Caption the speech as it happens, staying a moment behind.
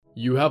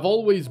You have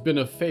always been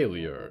a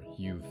failure,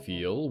 you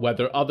feel,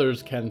 whether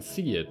others can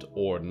see it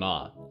or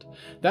not.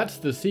 That's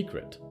the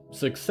secret.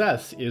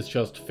 Success is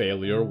just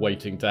failure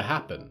waiting to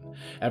happen.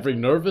 Every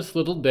nervous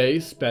little day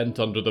spent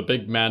under the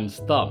big man's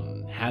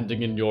thumb,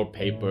 handing in your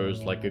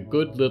papers like a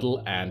good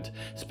little ant,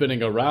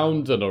 spinning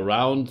around and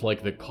around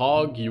like the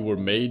cog you were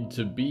made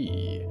to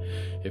be.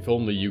 If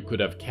only you could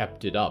have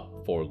kept it up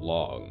for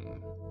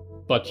long.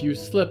 But you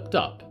slipped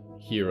up,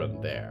 here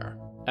and there.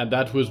 And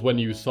that was when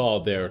you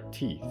saw their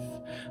teeth.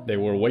 They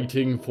were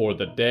waiting for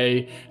the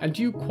day, and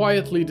you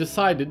quietly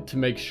decided to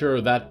make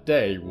sure that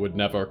day would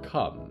never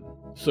come.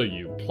 So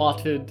you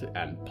plotted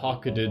and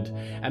pocketed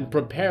and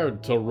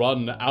prepared to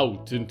run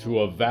out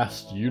into a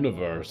vast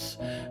universe.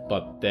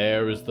 But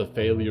there is the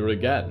failure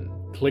again,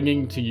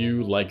 clinging to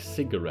you like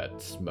cigarette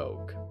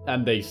smoke.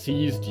 And they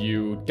seized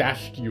you,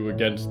 dashed you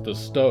against the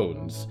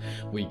stones.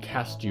 We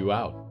cast you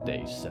out,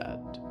 they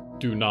said.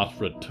 Do not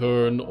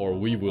return, or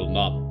we will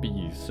not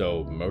be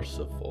so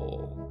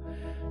merciful.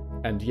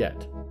 And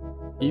yet,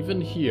 even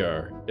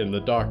here in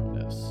the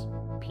darkness,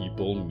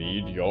 people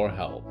need your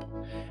help.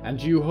 And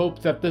you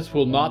hope that this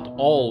will not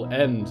all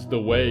end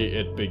the way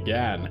it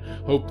began.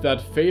 Hope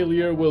that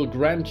failure will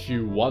grant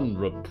you one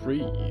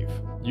reprieve.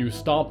 You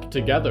stomp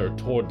together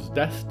towards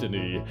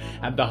destiny,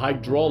 and the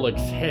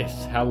hydraulics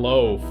hiss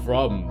hello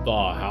from the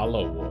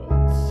Hallowoods.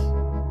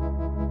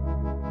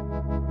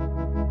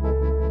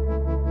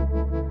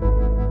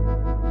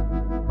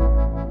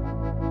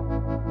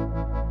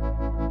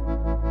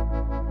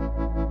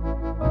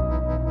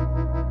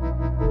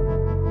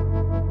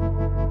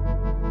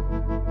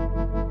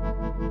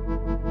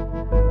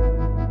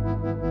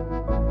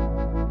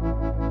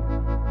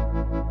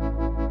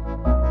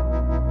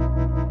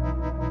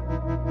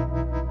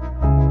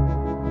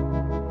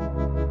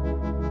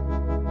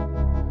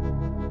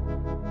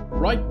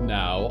 Right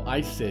now, I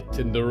sit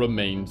in the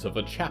remains of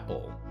a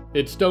chapel.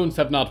 Its stones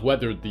have not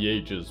weathered the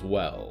ages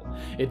well.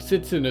 It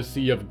sits in a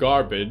sea of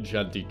garbage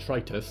and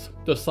detritus,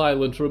 the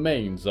silent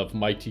remains of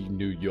mighty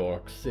New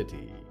York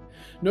City.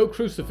 No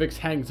crucifix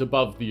hangs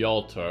above the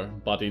altar,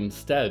 but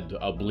instead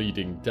a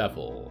bleeding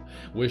devil,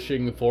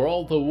 wishing for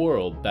all the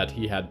world that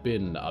he had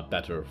been a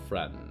better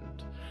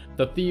friend.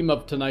 The theme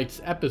of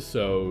tonight's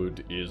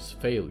episode is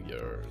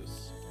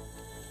failures.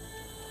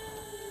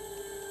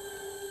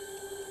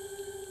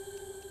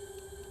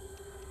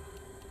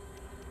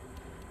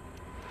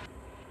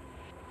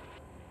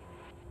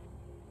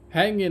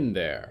 Hang in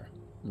there.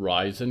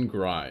 Rise and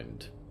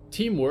grind.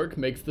 Teamwork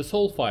makes the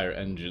Soulfire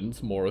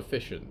engines more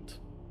efficient.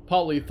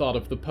 Polly thought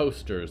of the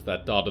posters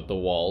that dotted the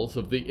walls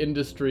of the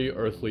Industry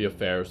Earthly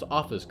Affairs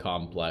office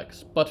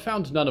complex, but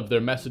found none of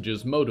their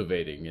messages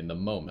motivating in the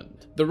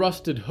moment. The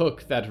rusted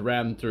hook that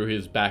ran through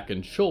his back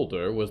and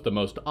shoulder was the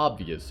most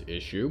obvious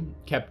issue,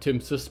 kept him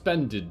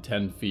suspended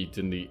 10 feet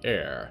in the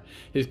air.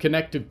 His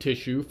connective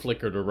tissue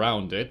flickered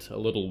around it, a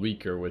little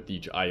weaker with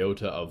each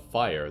iota of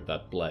fire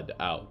that bled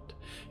out.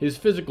 His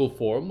physical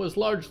form was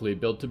largely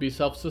built to be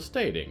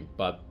self-sustaining,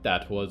 but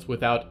that was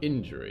without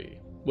injury,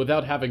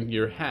 without having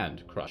your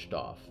hand crushed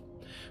off.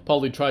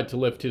 Polly tried to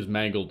lift his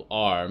mangled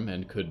arm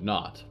and could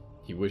not.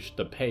 He wished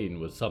the pain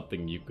was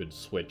something you could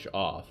switch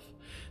off.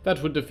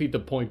 That would defeat the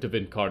point of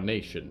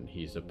incarnation,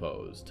 he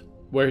supposed.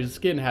 Where his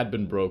skin had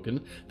been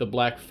broken, the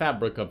black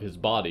fabric of his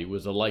body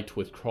was alight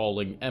with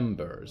crawling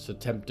embers,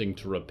 attempting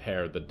to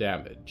repair the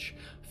damage,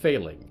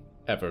 failing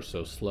ever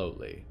so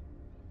slowly.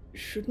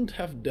 "Shouldn't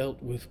have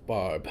dealt with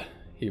Barb,"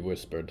 he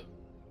whispered.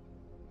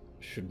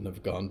 "Shouldn't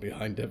have gone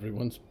behind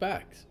everyone's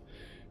backs.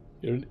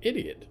 You're an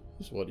idiot,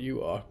 is what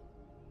you are.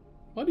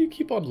 Why do you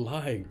keep on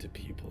lying to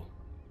people?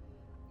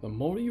 The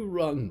more you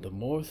run, the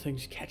more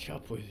things catch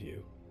up with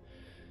you.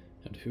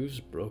 And who's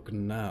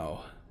broken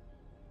now?"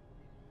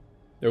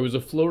 There was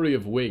a flurry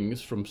of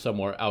wings from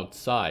somewhere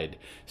outside.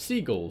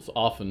 Seagulls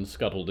often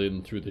scuttled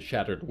in through the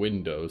shattered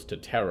windows to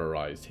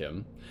terrorize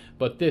him,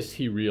 but this,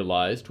 he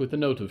realized with a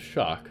note of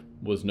shock,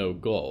 was no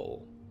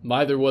gull.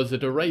 Neither was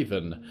it a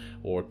raven,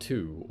 or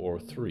 2 or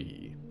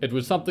 3. It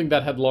was something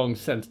that had long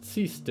since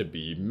ceased to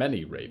be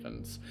many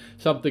ravens,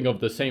 something of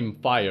the same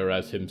fire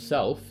as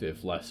himself,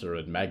 if lesser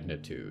in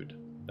magnitude.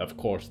 Of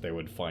course they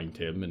would find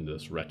him in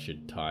this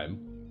wretched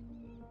time.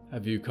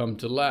 "Have you come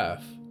to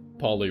laugh?"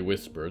 Polly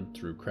whispered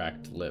through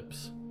cracked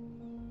lips.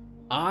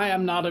 "I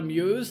am not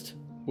amused,"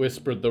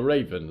 whispered the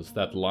ravens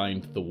that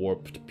lined the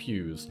warped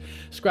pews,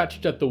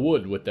 scratched at the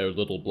wood with their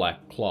little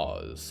black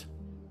claws.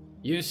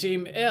 "You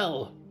seem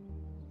ill."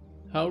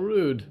 "How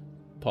rude,"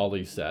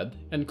 Polly said,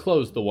 and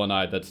closed the one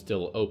eye that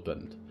still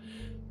opened.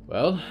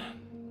 "Well,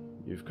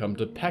 you've come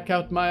to peck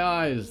out my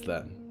eyes,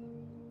 then.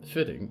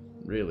 Fitting,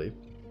 really.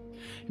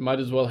 You might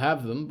as well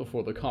have them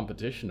before the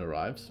competition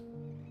arrives."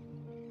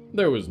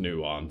 There was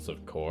nuance,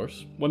 of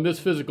course. When this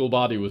physical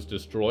body was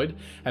destroyed,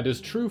 and his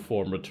true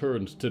form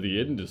returned to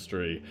the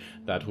Industry,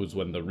 that was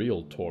when the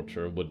real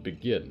torture would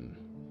begin.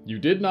 You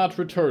did not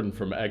return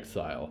from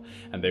exile,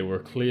 and they were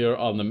clear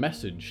on the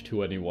message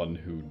to anyone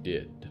who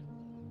did.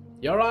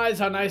 "Your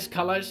eyes are nice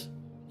colors,"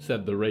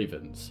 said the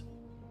ravens.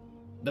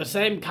 "The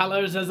same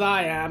colors as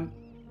I am.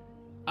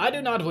 I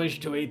do not wish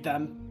to eat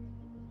them."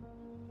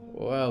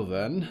 Well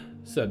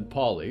then, said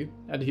Polly,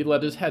 and he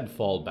let his head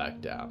fall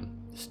back down,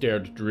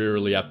 stared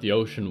drearily at the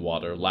ocean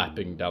water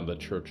lapping down the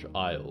church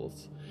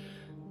aisles.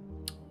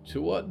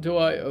 To what do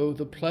I owe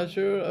the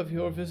pleasure of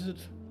your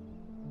visit?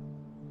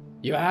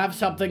 You have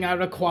something I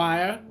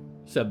require,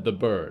 said the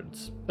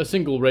birds. A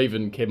single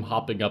raven came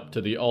hopping up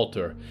to the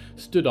altar,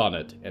 stood on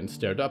it, and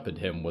stared up at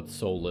him with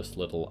soulless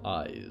little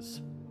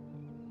eyes.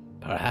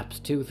 Perhaps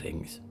two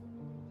things.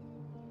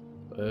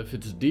 If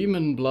it's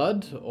demon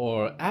blood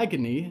or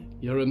agony,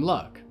 you're in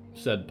luck,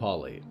 said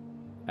Polly.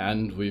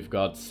 And we've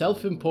got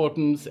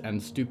self-importance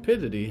and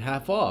stupidity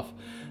half off.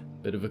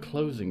 Bit of a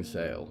closing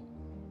sale.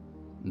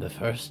 The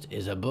first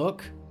is a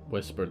book,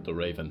 whispered the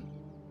raven.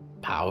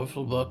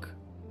 Powerful book.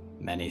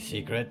 Many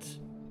secrets.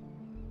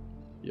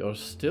 You're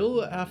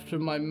still after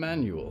my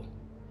manual,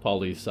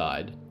 Polly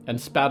sighed,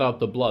 and spat out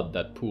the blood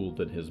that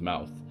pooled in his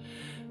mouth.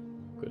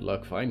 Good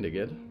luck finding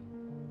it.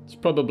 It's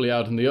probably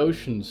out in the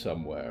ocean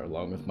somewhere,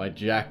 along with my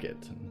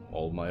jacket and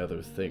all my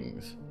other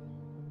things.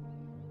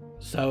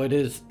 So it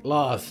is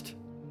lost,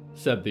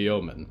 said the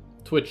omen,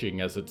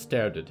 twitching as it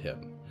stared at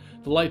him.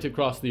 The light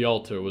across the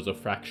altar was a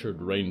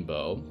fractured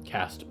rainbow,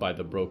 cast by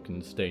the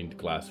broken stained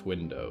glass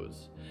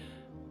windows.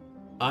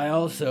 I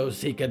also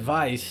seek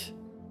advice.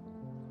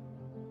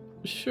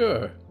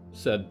 Sure,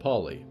 said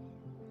Polly.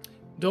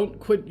 Don't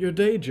quit your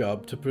day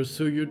job to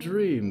pursue your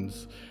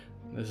dreams.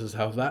 This is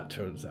how that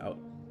turns out.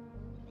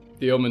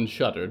 The omen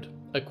shuddered,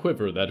 a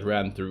quiver that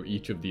ran through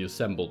each of the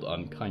assembled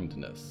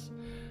unkindness.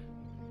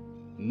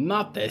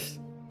 Not this,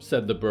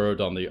 said the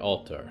bird on the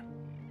altar.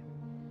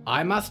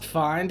 I must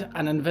find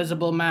an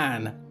invisible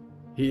man.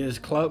 He is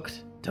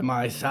cloaked to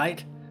my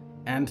sight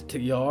and to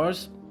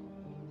yours.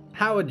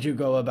 How would you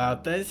go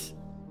about this?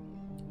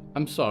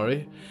 I'm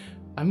sorry.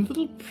 I'm a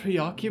little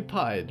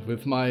preoccupied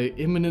with my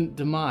imminent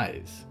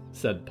demise,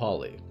 said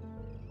Polly.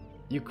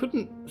 You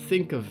couldn't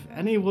think of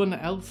anyone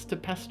else to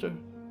pester?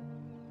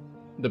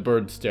 The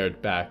bird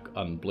stared back,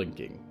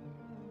 unblinking.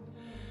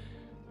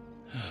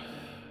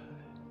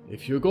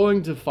 If you're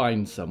going to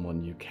find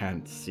someone you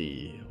can't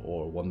see,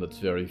 or one that's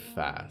very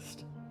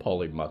fast,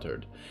 Polly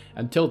muttered,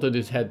 and tilted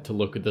his head to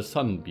look at the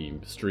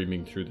sunbeam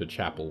streaming through the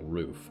chapel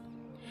roof.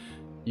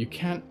 You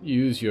can't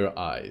use your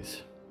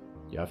eyes.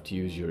 You have to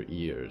use your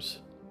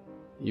ears.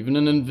 Even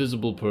an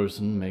invisible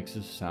person makes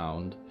a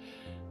sound.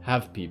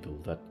 Have people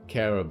that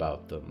care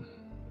about them.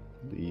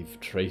 Leave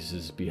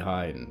traces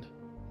behind.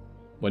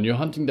 When you're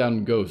hunting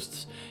down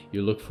ghosts,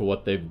 you look for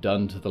what they've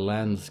done to the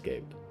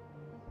landscape.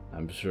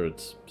 I'm sure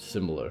it's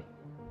similar.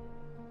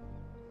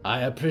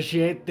 I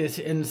appreciate this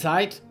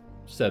insight,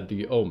 said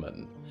the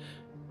omen.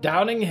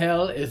 Downing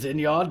Hill is in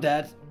your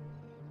debt.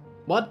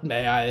 What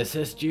may I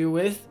assist you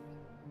with?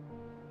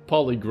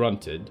 Polly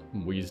grunted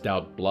and wheezed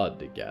out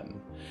blood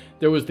again.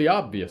 There was the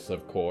obvious,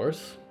 of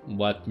course.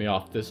 Let me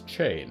off this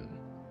chain.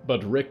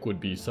 But Rick would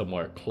be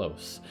somewhere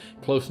close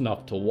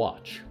enough to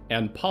watch,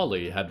 and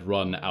Polly had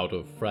run out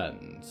of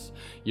friends.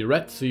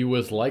 Yuretsi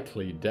was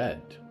likely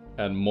dead,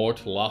 and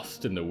Mort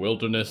lost in the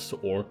wilderness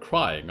or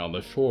crying on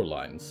the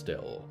shoreline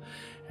still,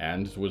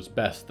 and it was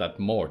best that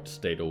Mort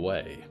stayed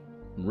away.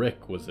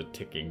 Rick was a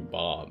ticking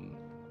bomb.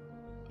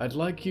 I'd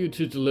like you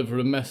to deliver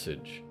a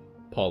message,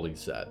 Polly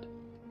said.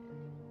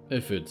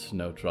 If it's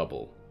no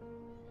trouble.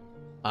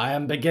 I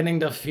am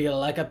beginning to feel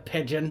like a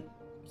pigeon,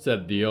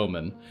 said the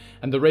omen,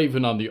 and the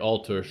raven on the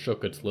altar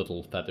shook its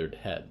little feathered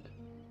head.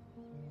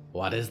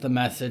 What is the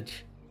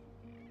message?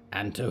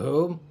 And to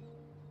whom?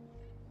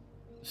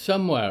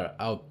 Somewhere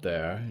out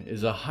there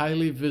is a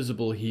highly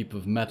visible heap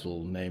of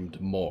metal named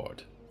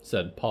Mort,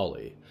 said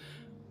Polly.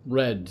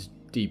 Red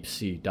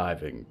deep-sea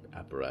diving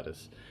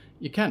apparatus.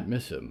 You can't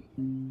miss him.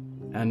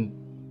 And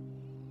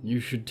you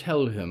should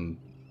tell him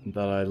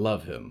that I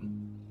love him.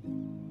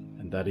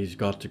 And that he's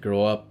got to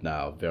grow up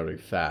now very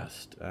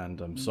fast, and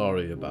I'm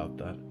sorry about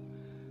that.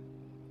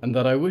 And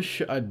that I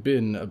wish I'd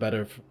been a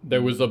better...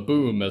 There was a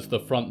boom as the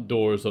front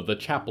doors of the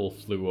chapel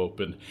flew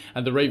open,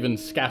 and the raven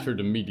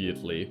scattered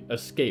immediately,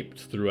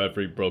 escaped through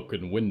every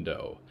broken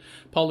window.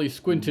 Polly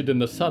squinted in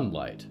the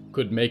sunlight,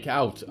 could make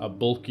out a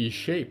bulky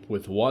shape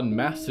with one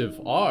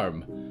massive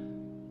arm.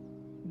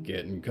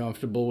 Getting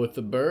comfortable with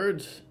the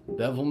birds,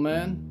 devil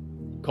man?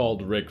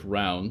 Called Rick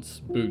Rounds,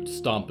 boots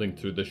stomping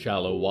through the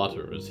shallow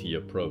water as he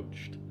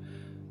approached.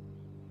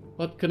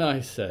 What can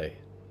I say?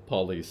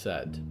 Polly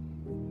said.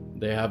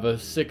 They have a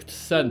sixth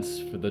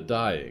sense for the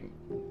dying.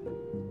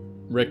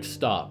 Rick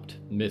stopped,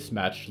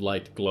 mismatched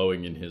light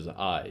glowing in his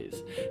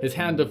eyes, his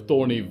hand of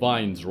thorny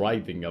vines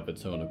writhing of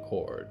its own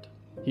accord.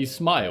 He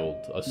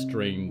smiled, a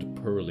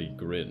strained, pearly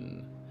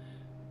grin.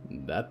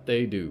 That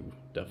they do,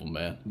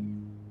 Devilman.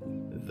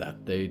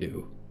 That they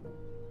do.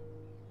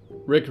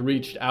 Rick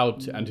reached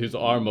out, and his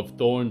arm of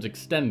thorns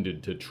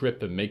extended to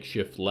trip a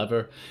makeshift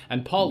lever,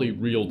 and Polly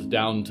reeled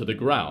down to the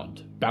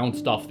ground,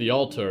 bounced off the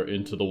altar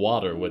into the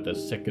water with a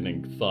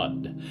sickening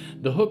thud.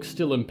 The hook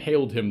still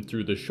impaled him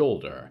through the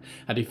shoulder,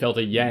 and he felt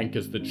a yank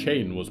as the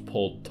chain was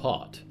pulled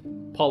taut.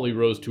 Polly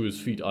rose to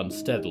his feet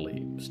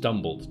unsteadily,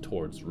 stumbled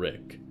towards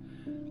Rick.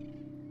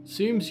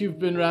 Seems you've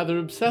been rather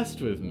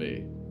obsessed with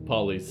me,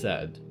 Polly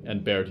said,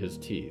 and bared his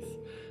teeth.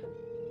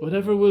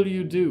 Whatever will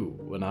you do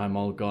when I'm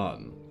all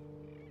gone?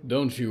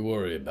 Don't you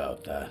worry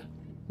about that,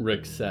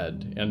 Rick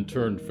said, and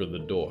turned for the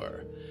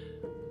door.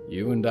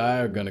 You and I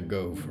are gonna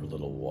go for a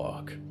little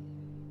walk.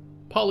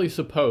 Polly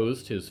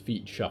supposed his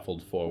feet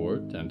shuffled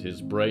forward, and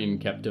his brain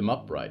kept him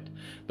upright,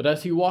 but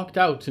as he walked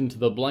out into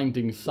the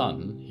blinding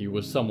sun, he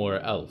was somewhere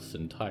else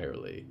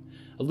entirely.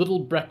 A little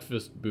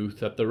breakfast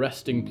booth at the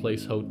Resting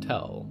Place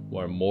Hotel,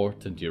 where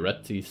Mort and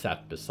Yuretsi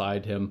sat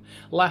beside him,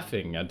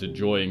 laughing and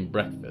enjoying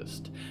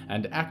breakfast,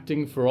 and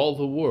acting for all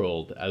the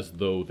world as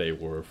though they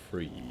were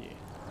free.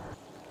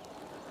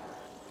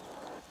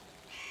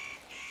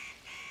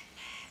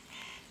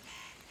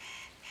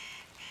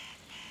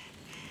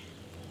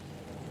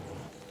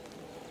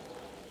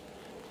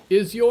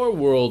 Is your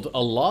world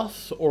a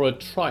loss or a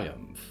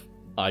triumph?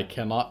 I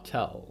cannot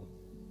tell.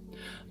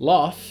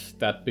 Loss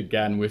that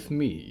began with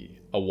me,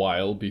 a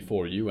while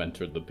before you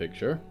entered the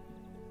picture.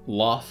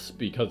 Loss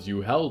because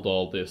you held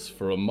all this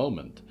for a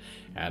moment,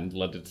 and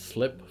let it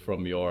slip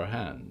from your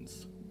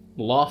hands.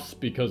 Loss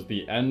because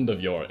the end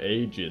of your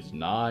age is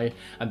nigh,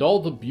 and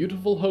all the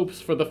beautiful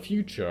hopes for the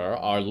future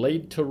are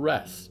laid to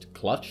rest,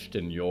 clutched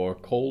in your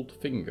cold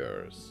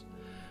fingers.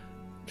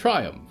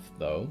 Triumph,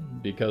 though,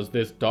 because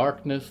this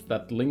darkness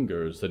that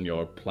lingers in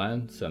your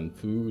plants and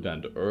food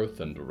and earth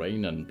and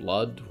rain and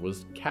blood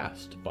was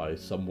cast by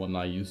someone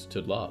I used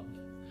to love.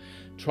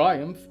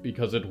 Triumph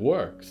because it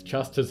works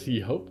just as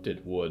he hoped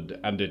it would,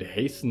 and it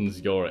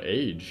hastens your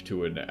age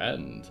to an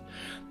end.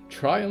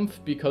 Triumph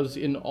because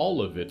in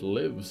all of it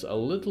lives a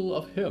little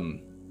of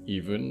him,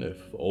 even if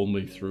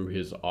only through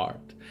his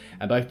art,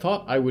 and I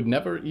thought I would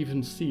never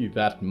even see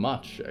that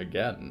much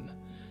again.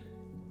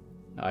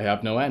 I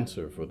have no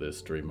answer for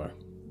this, dreamer.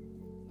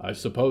 I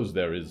suppose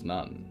there is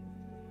none.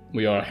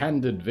 We are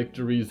handed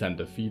victories and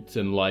defeats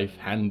in life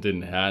hand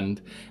in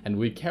hand, and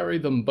we carry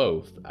them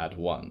both at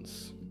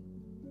once.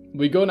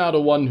 We go now to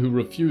one who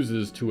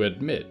refuses to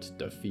admit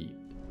defeat.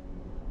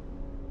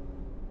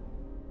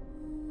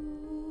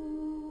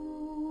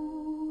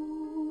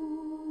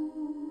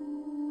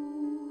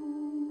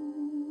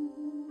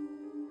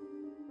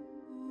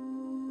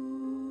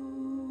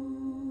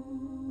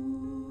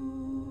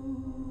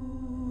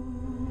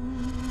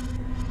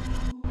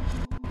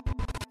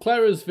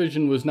 Clara's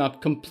vision was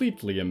not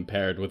completely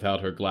impaired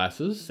without her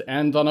glasses,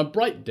 and on a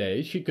bright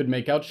day she could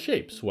make out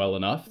shapes well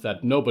enough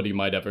that nobody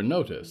might ever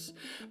notice,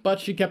 but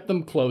she kept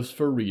them close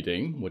for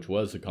reading, which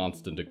was a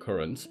constant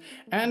occurrence,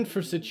 and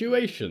for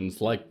situations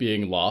like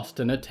being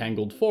lost in a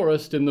tangled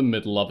forest in the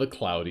middle of a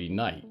cloudy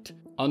night.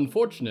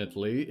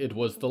 Unfortunately, it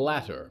was the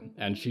latter,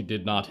 and she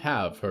did not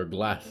have her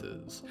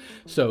glasses,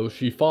 so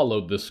she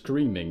followed the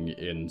screaming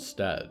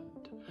instead.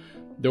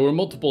 There were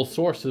multiple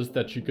sources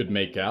that she could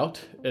make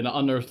out, an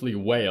unearthly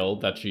wail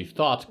that she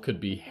thought could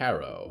be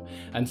Harrow,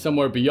 and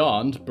somewhere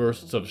beyond,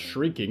 bursts of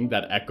shrieking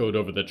that echoed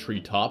over the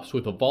treetops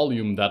with a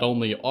volume that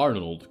only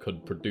Arnold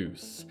could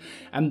produce.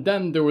 And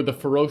then there were the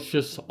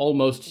ferocious,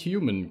 almost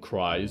human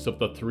cries of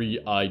the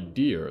three-eyed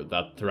deer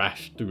that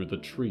thrashed through the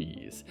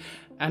trees.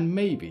 And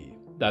maybe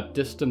that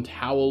distant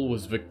howl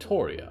was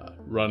Victoria,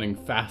 running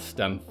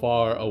fast and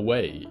far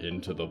away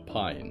into the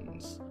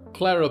pines.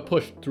 Clara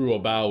pushed through a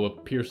bough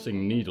of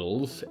piercing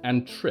needles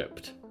and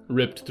tripped,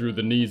 ripped through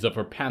the knees of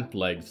her pant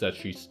legs as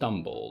she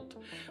stumbled.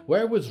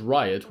 Where was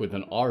Riot with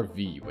an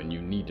RV when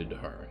you needed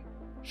her?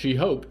 She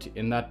hoped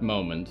in that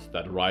moment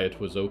that Riot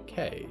was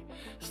okay,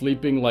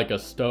 sleeping like a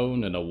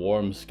stone in a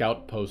warm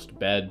scout post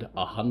bed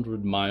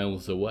 100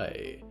 miles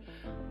away.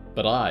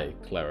 But I,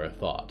 Clara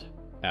thought,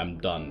 am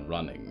done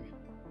running.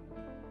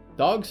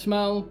 Dog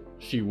smell?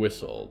 She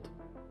whistled.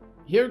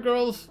 Here,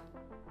 girls?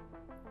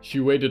 She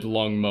waited a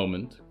long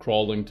moment,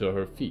 crawling to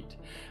her feet,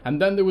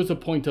 and then there was a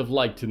point of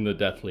light in the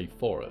deathly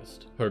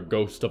forest, her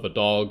ghost of a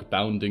dog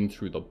bounding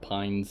through the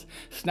pines,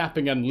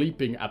 snapping and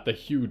leaping at the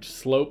huge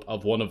slope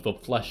of one of the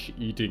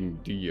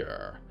flesh-eating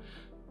deer.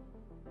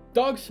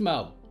 Dog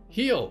smell!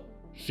 Heel!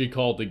 She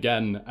called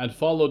again, and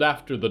followed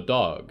after the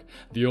dog,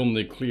 the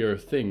only clear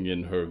thing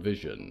in her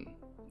vision.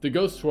 The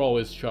ghosts were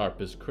always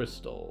sharp as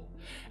crystal.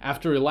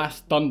 After a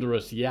last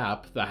thunderous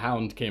yap, the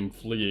hound came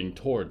fleeing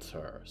towards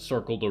her,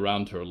 circled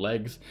around her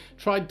legs,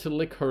 tried to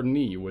lick her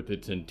knee with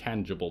its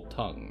intangible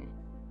tongue.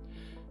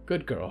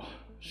 Good girl,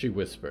 she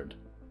whispered.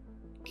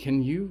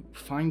 Can you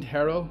find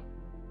Harrow?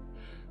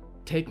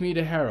 Take me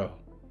to Harrow,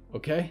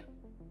 okay?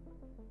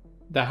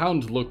 The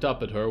hound looked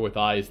up at her with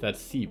eyes that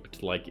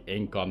seeped like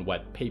ink on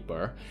wet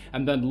paper,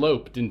 and then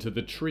loped into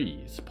the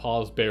trees,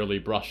 paws barely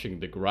brushing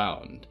the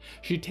ground.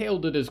 She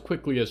tailed it as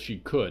quickly as she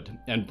could,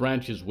 and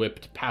branches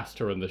whipped past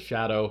her in the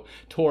shadow,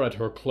 tore at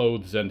her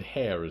clothes and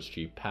hair as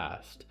she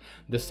passed.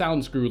 The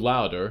sounds grew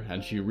louder,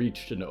 and she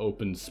reached an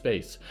open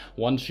space,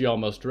 one she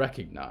almost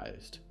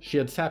recognized. She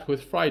had sat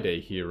with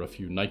Friday here a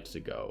few nights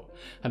ago,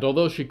 and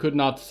although she could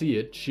not see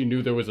it, she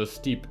knew there was a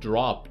steep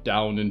drop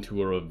down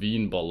into a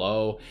ravine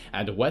below,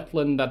 and wetlands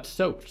discipline that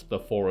soaked the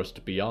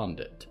forest beyond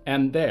it.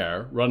 And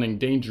there, running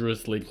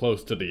dangerously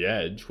close to the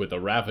edge, with a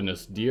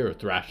ravenous deer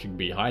thrashing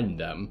behind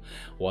them,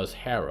 was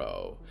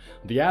Harrow.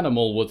 The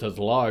animal was as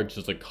large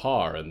as a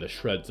car in the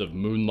shreds of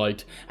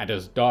moonlight, and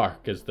as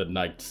dark as the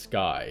night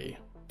sky.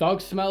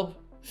 "Dog smell?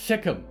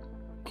 Sick 'em,"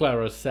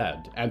 Clara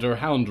said, and her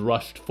hound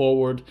rushed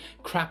forward,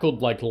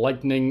 crackled like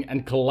lightning,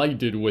 and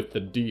collided with the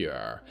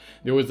deer.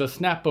 There was a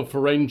snap of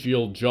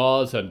pharyngeal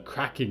jaws and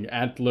cracking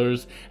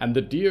antlers, and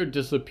the deer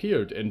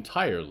disappeared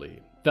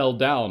entirely, fell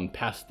down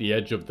past the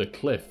edge of the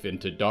cliff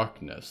into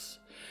darkness.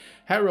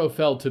 Harrow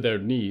fell to their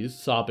knees,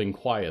 sobbing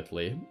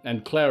quietly,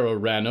 and Clara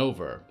ran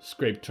over,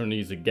 scraped her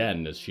knees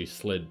again as she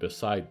slid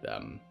beside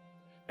them.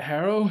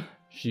 "Harrow,"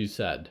 she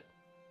said,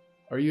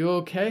 "are you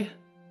okay?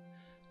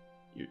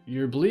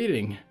 You're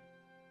bleeding."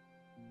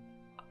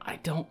 "I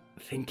don't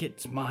think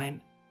it's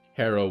mine,"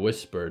 Harrow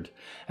whispered,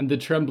 and the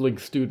trembling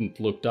student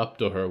looked up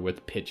to her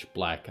with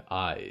pitch-black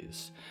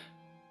eyes.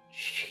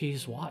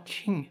 "She's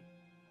watching.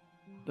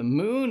 The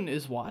moon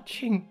is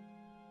watching.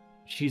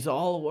 She's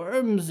all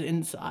worms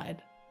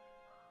inside."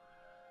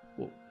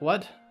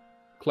 "What?"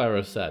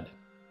 Clara said.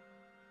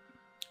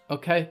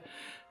 "Okay.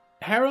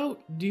 Harrow,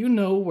 do you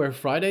know where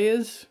Friday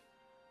is?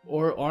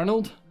 Or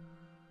Arnold?"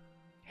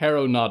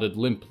 Harrow nodded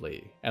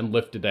limply and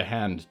lifted a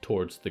hand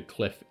towards the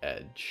cliff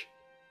edge.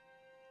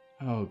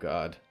 "Oh,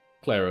 God,"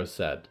 Clara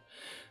said.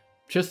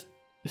 "Just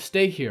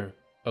stay here,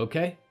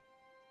 okay?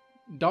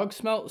 Dog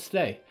smell,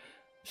 stay.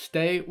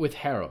 Stay with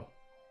Harrow."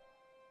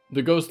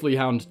 The ghostly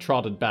hound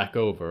trotted back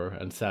over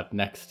and sat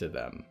next to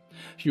them.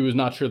 She was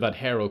not sure that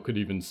Harrow could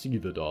even see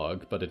the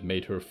dog, but it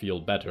made her feel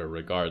better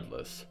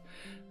regardless.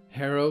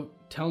 "Harrow,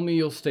 tell me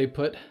you'll stay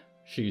put,"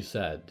 she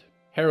said.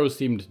 Harrow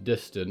seemed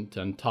distant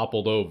and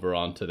toppled over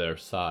onto their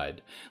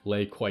side,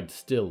 lay quite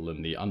still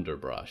in the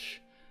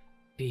underbrush.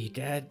 "Be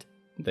dead,"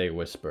 they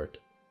whispered.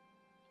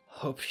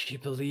 "Hope she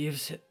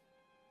believes it.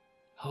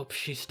 Hope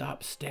she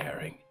stops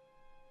staring."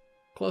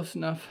 "Close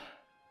enough,"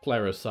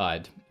 Clara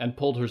sighed, and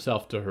pulled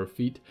herself to her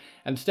feet,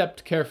 and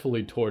stepped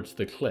carefully towards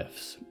the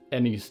cliffs.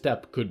 Any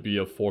step could be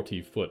a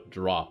 40-foot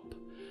drop.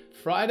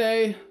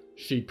 "Friday,"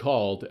 she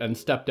called, and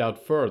stepped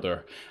out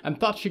further, and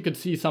thought she could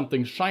see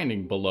something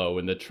shining below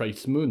in the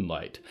trace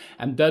moonlight,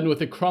 and then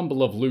with a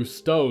crumble of loose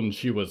stone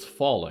she was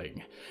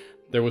falling.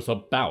 There was a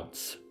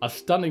bounce, a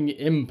stunning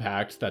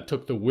impact that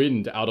took the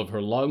wind out of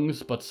her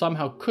lungs but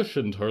somehow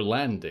cushioned her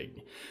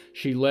landing.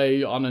 She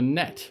lay on a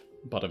net,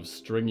 but of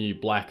stringy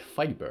black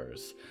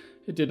fibers.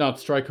 It did not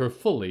strike her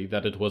fully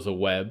that it was a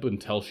web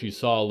until she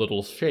saw a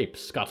little shape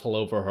scuttle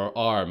over her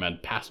arm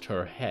and past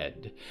her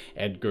head.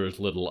 Edgar's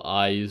little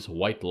eyes,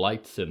 white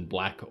lights in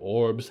black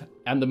orbs,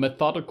 and the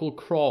methodical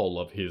crawl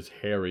of his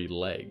hairy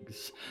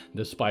legs.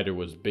 The spider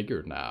was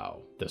bigger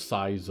now, the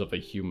size of a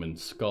human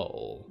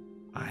skull.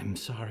 "I'm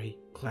sorry,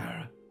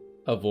 Clara,"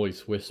 a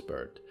voice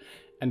whispered,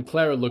 and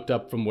Clara looked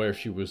up from where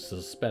she was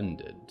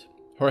suspended.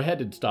 Her head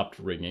had stopped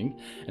ringing,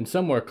 and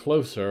somewhere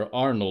closer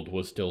Arnold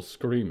was still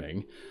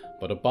screaming,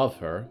 but above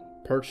her,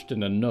 perched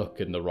in a nook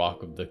in the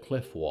rock of the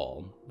cliff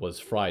wall, was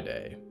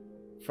Friday.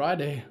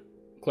 "Friday,"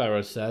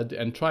 Clara said,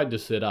 and tried to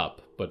sit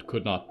up, but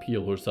could not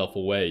peel herself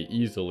away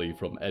easily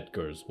from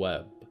Edgar's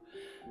web.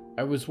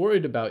 "I was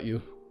worried about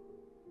you."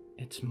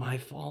 "It's my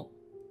fault,"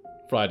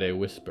 Friday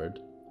whispered,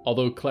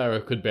 although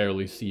Clara could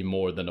barely see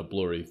more than a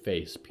blurry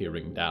face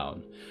peering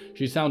down.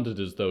 She sounded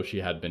as though she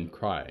had been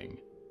crying.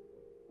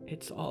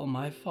 "It's all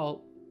my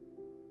fault."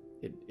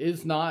 "It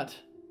is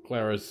not,"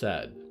 Clara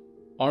said.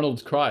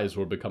 Arnold's cries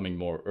were becoming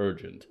more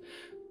urgent.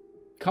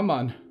 "Come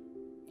on.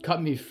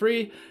 Cut me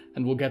free,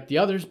 and we'll get the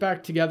others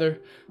back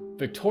together.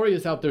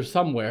 Victoria's out there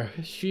somewhere.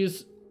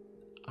 She's—"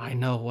 "I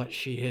know what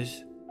she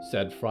is,"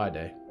 said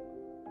Friday.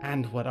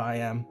 "And what I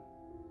am.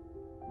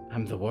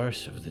 I'm the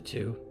worst of the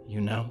two,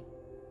 you know.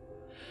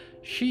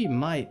 She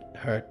might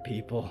hurt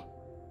people,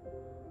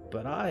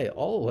 but I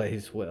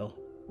always will."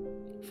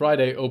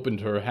 Friday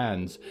opened her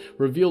hands,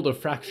 revealed a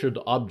fractured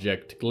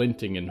object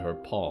glinting in her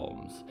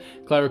palms.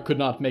 Clara could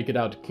not make it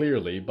out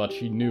clearly, but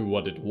she knew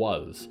what it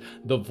was.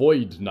 The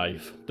Void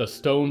Knife, the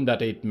stone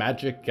that ate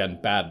magic and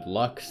bad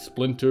luck,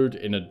 splintered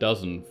in a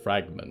dozen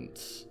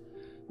fragments.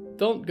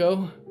 "Don't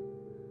go,"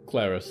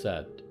 Clara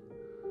said.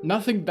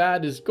 "Nothing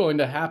bad is going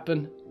to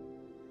happen.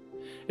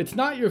 It's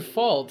not your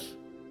fault,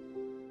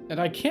 and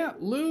I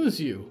can't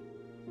lose you."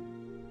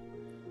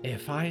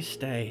 "If I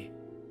stay,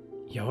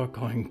 you're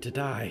going to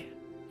die,"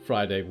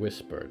 Friday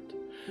whispered.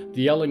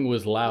 The yelling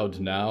was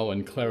loud now,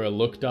 and Clara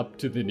looked up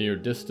to the near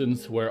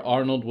distance where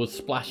Arnold was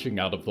splashing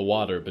out of the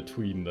water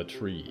between the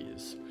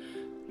trees.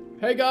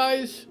 "Hey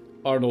guys,"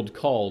 Arnold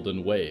called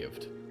and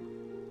waved.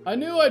 "I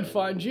knew I'd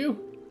find you."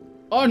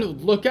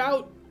 "Arnold, look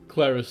out!"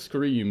 Clara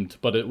screamed,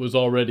 but it was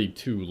already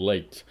too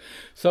late.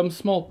 Some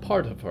small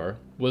part of her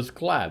was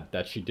glad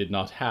that she did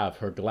not have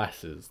her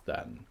glasses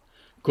then.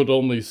 could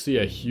only see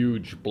a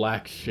huge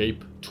black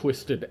shape,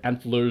 twisted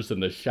antlers in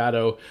the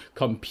shadow,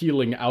 come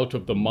peeling out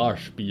of the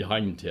marsh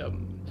behind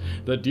him.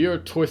 The deer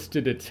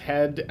twisted its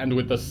head and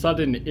with a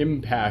sudden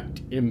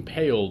impact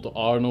impaled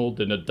Arnold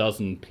in a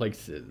dozen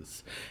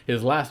places.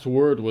 His last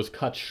word was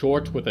cut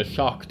short with a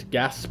shocked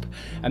gasp,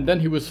 and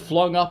then he was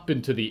flung up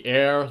into the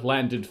air,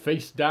 landed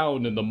face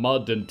down in the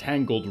mud and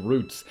tangled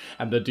roots,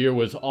 and the deer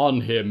was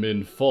on him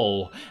in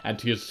full, and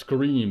his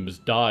screams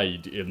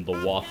died in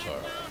the water.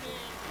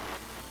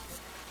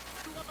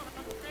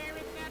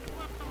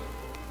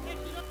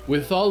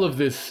 With all of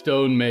this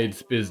Stone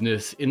Maid's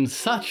business in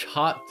such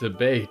hot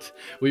debate,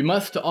 we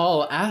must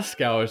all ask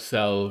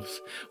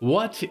ourselves,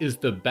 what is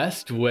the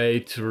best way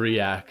to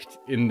react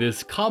in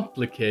this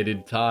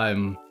complicated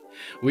time?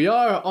 We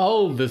are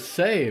all the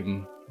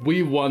same.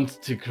 We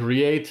want to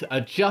create a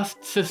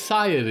just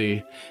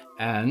society,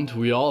 and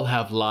we all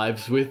have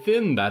lives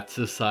within that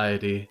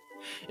society.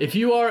 If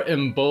you are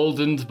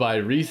emboldened by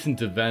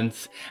recent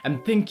events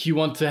and think you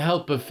want to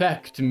help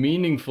effect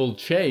meaningful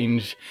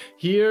change,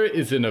 here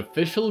is an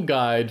official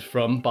guide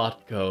from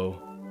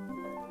Botco.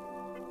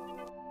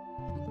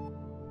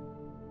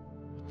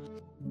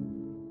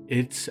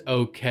 It's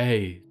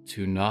okay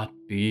to not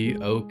be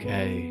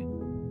okay.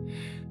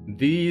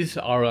 These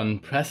are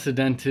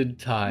unprecedented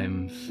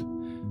times.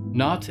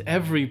 Not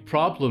every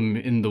problem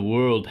in the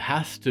world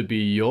has to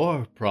be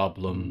your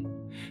problem.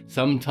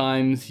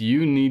 Sometimes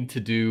you need to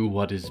do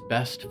what is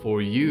best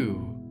for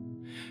you.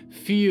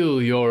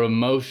 Feel your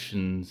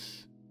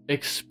emotions.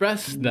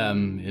 Express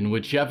them in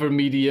whichever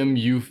medium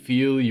you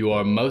feel you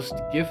are most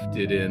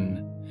gifted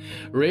in.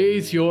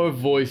 Raise your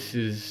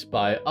voices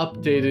by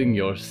updating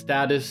your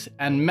status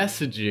and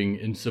messaging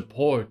in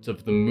support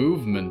of the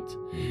movement.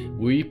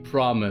 We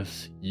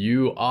promise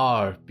you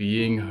are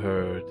being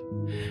heard.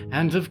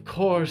 And of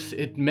course,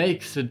 it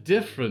makes a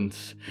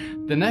difference.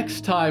 The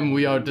next time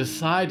we are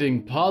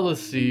deciding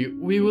policy,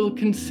 we will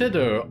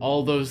consider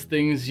all those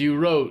things you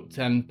wrote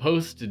and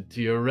posted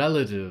to your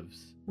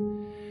relatives.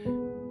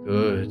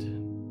 Good.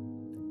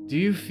 Do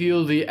you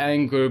feel the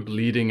anger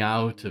bleeding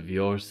out of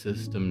your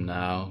system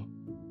now?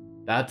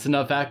 That's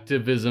enough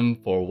activism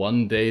for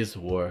one day's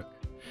work.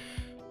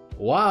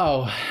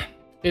 Wow,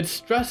 it's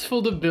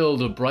stressful to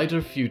build a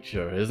brighter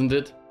future, isn't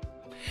it?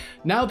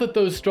 Now that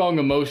those strong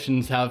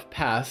emotions have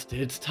passed,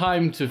 it's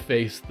time to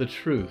face the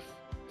truth.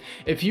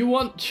 If you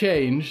want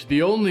change,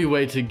 the only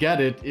way to get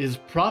it is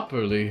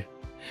properly.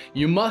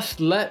 You must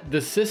let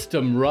the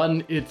system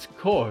run its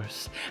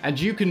course, and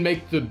you can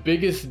make the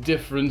biggest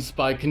difference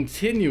by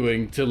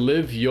continuing to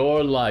live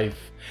your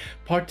life.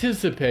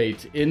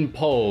 Participate in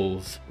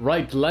polls,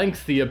 write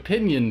lengthy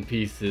opinion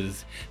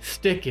pieces,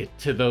 stick it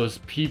to those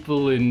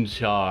people in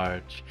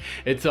charge.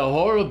 It's a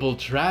horrible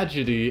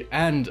tragedy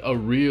and a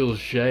real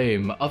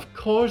shame. Of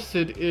course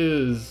it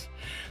is.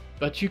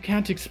 But you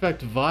can't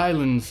expect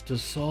violence to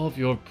solve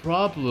your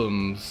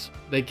problems.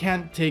 They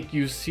can't take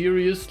you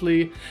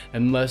seriously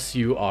unless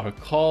you are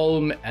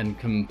calm and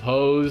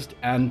composed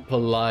and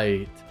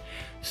polite.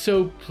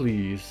 So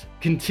please,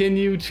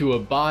 continue to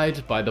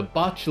abide by the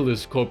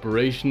Botulus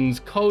Corporation's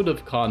Code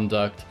of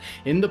Conduct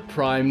in the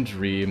Prime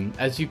Dream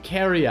as you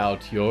carry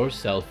out your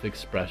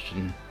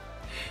self-expression.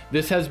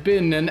 This has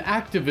been an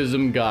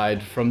activism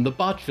guide from the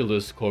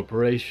Botulus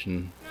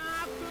Corporation.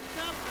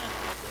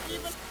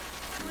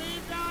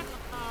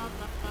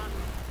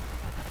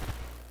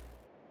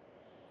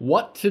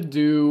 What to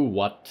do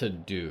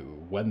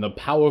when the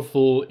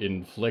powerful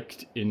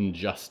inflict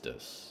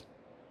injustice.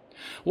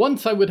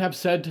 Once I would have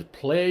said,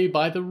 play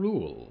by the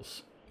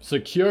rules.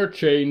 Secure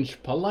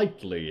change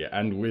politely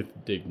and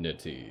with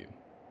dignity.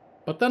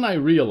 But then I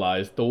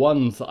realized the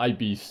ones I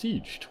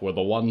besieged were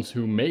the ones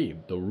who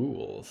made the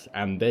rules,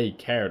 and they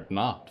cared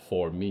not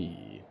for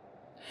me.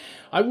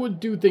 I would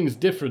do things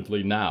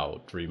differently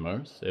now,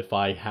 dreamers, if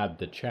I had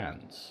the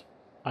chance.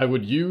 I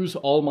would use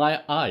all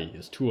my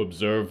eyes to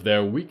observe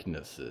their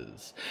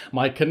weaknesses,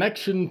 my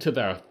connection to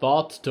their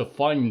thoughts to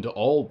find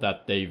all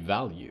that they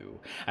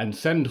value, and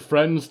send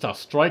friends to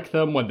strike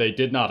them when they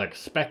did not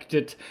expect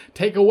it,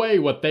 take away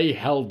what they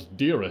held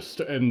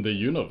dearest in the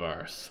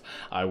universe.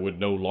 I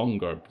would no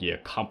longer be a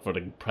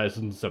comforting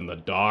presence in the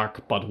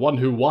dark, but one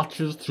who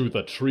watches through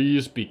the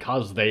trees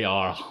because they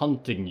are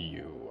hunting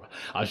you.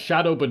 A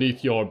shadow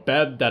beneath your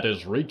bed that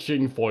is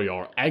reaching for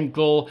your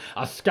ankle,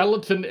 a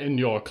skeleton in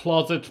your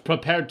closet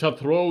prepared to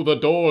throw the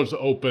doors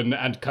open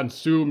and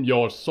consume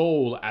your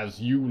soul as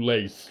you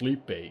lay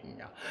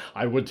sleeping.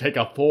 I would take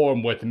a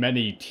form with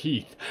many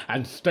teeth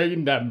and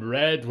stain them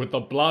red with the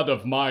blood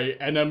of my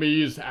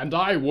enemies, and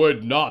I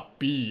would not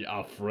be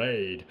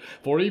afraid,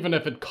 for even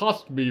if it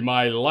cost me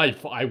my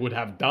life, I would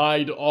have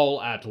died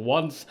all at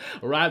once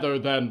rather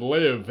than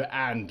live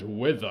and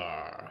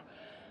wither.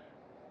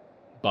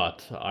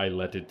 But I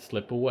let it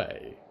slip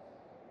away.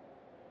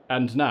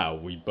 And now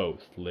we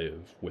both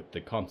live with the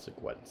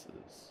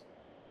consequences.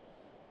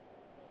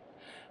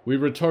 We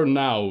return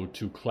now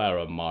to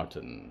Clara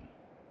Martin.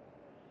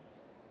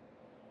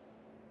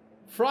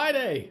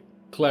 Friday!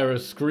 Clara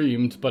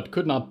screamed, but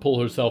could not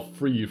pull herself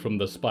free from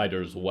the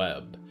spider's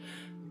web.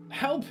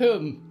 Help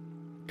him!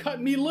 Cut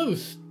me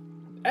loose!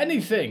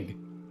 Anything!"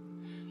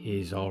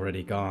 "He's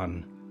already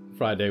gone,"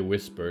 Friday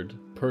whispered,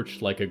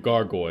 perched like a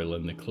gargoyle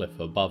in the cliff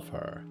above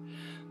her.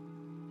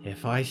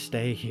 "If I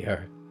stay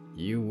here,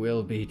 you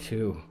will be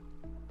too."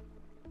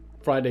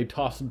 Friday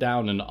tossed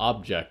down an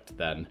object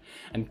then,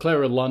 and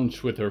Clara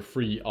lunged with her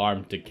free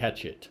arm to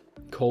catch it,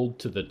 cold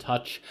to the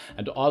touch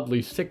and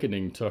oddly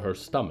sickening to her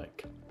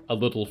stomach, a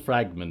little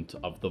fragment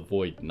of the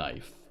void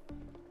knife.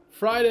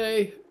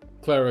 "Friday!"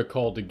 Clara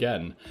called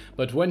again,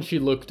 but when she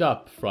looked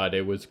up,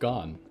 Friday was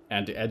gone,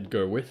 and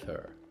Edgar with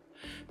her.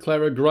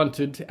 Clara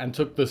grunted and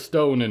took the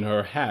stone in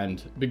her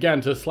hand,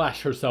 began to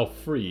slash herself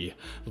free.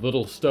 The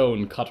little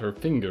stone cut her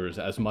fingers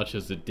as much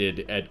as it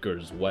did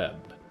Edgar's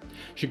web.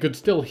 She could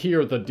still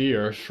hear the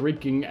deer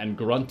shrieking and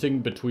grunting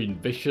between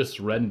vicious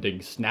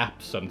rending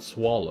snaps and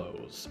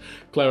swallows.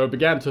 Clara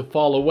began to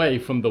fall away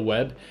from the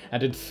web,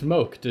 and it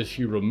smoked as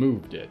she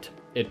removed it.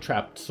 It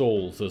trapped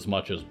souls as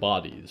much as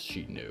bodies,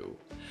 she knew.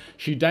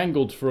 She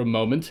dangled for a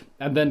moment,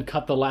 and then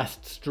cut the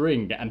last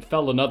string and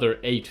fell another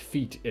 8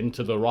 feet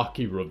into the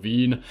rocky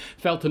ravine,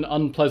 felt an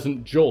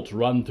unpleasant jolt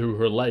run through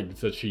her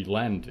legs as she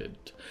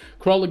landed.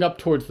 Crawling up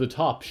towards the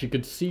top, she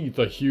could see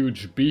the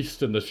huge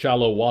beast in the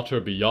shallow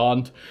water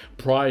beyond,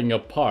 prying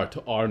apart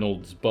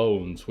Arnold's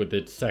bones with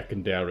its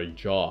secondary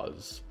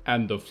jaws.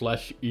 And the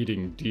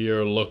flesh-eating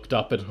deer looked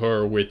up at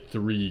her with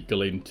 3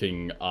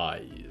 glinting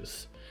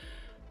eyes.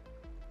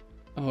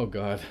 "Oh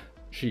God,"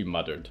 she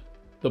muttered.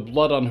 The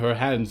blood on her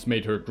hands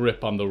made her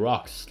grip on the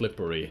rocks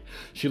slippery.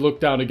 She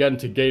looked down again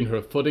to gain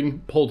her footing,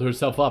 pulled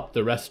herself up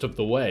the rest of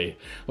the way.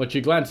 When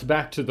she glanced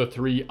back to the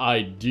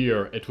 3-eyed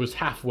deer, it was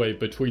halfway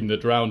between the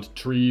drowned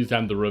trees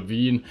and the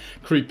ravine,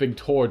 creeping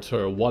towards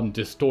her one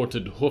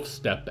distorted hoof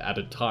step at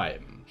a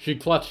time. She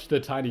clutched the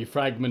tiny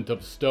fragment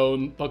of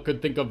stone, but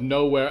could think of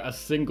nowhere a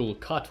single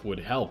cut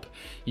would help.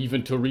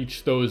 Even to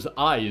reach those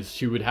eyes,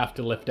 she would have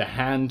to lift a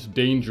hand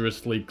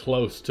dangerously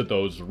close to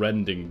those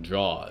rending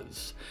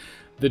jaws.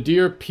 The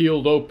deer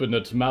peeled open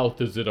its mouth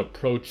as it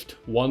approached,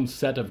 one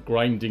set of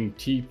grinding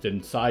teeth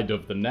inside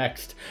of the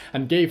next,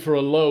 and gave her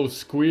a low,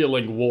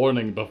 squealing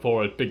warning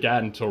before it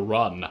began to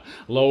run,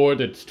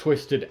 lowered its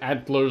twisted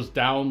antlers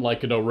down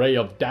like an array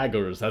of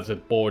daggers as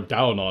it bore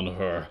down on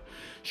her.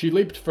 She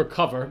leaped for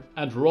cover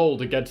and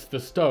rolled against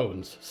the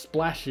stones,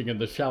 splashing in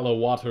the shallow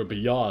water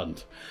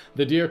beyond.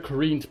 The deer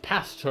careened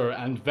past her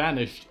and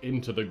vanished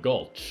into the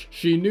gulch.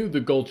 She knew the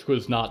gulch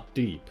was not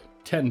deep.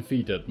 10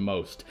 feet at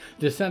most,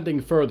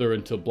 descending further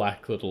into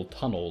black little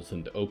tunnels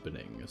and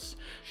openings.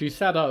 She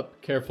sat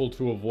up, careful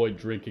to avoid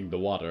drinking the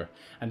water,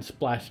 and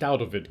splashed out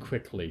of it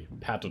quickly,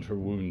 patted her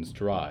wounds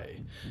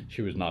dry.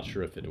 She was not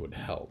sure if it would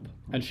help.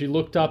 And she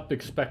looked up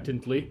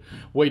expectantly,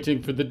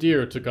 waiting for the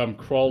deer to come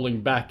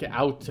crawling back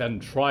out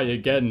and try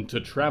again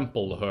to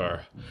trample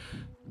her.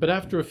 But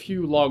after a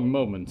few long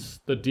moments,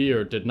 the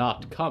deer did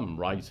not come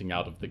rising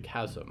out of the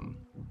chasm.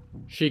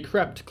 She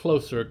crept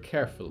closer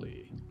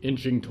carefully,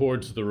 inching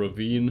towards the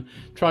ravine,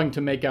 trying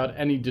to make out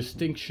any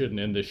distinction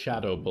in the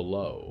shadow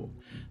below.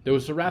 There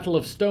was a rattle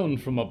of stone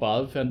from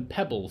above, and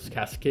pebbles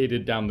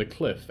cascaded down the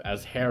cliff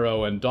as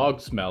Harrow and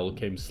Dogsmell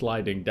came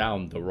sliding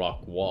down the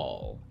rock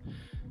wall.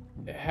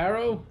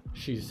 "Harrow,"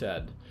 she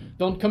said,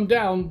 "don't come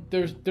down,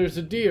 there's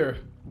a deer."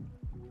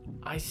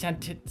 "I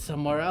sent it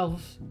somewhere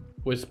else,"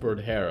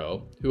 whispered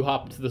Harrow, who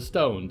hopped the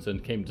stones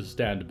and came to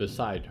stand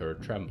beside her,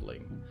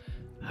 trembling.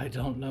 "I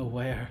don't know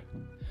where."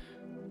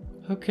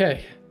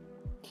 "Okay,"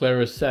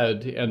 Clara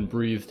said, and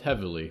breathed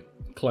heavily,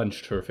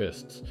 clenched her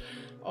fists.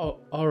 "Oh,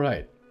 all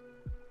right."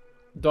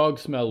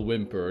 Dogsmell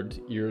whimpered,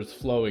 ears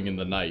flowing in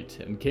the night,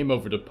 and came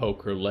over to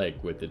poke her leg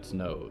with its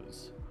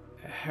nose.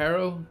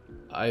 "Harrow,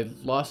 I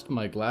lost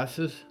my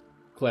glasses,"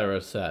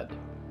 Clara said.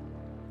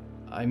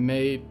 "I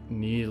may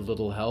need a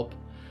little help.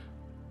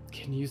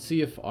 Can you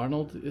see if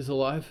Arnold is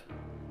alive?"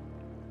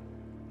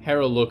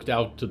 Harrow looked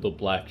out to the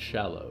black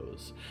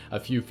shallows,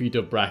 a few feet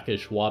of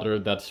brackish water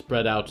that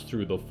spread out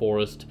through the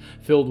forest,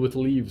 filled with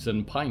leaves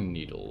and pine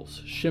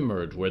needles,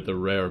 shimmered where the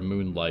rare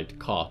moonlight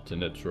caught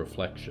in its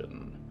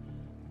reflection.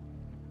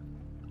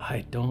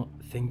 "I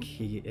don't think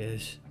he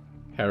is,"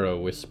 Harrow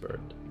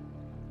whispered.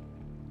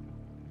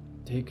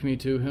 "Take me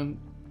to him,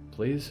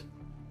 please,"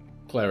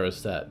 Clara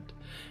said,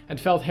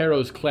 and felt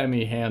Harrow's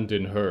clammy hand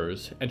in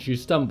hers, and she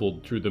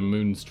stumbled through the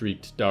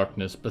moon-streaked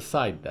darkness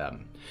beside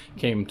them,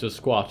 came to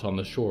squat on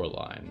the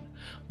shoreline.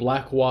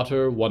 Black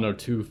water, 1 or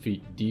 2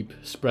 feet deep,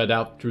 spread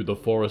out through the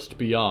forest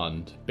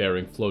beyond,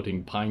 bearing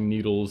floating pine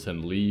needles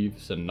and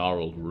leaves and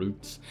gnarled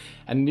roots,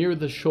 and near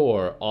the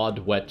shore odd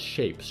wet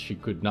shapes she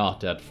could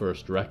not at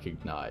first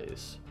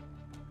recognize.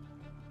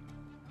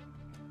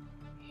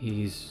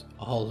 "He's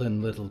all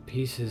in little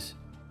pieces,"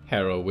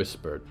 Harrow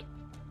whispered.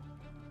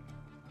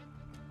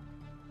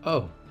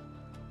 "Oh,"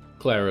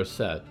 Clara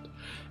said,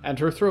 and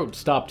her throat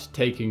stopped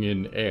taking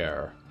in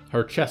air.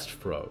 Her chest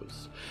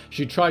froze.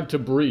 She tried to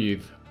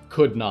breathe,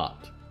 could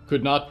not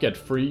get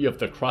free of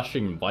the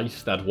crushing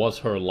vice that was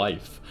her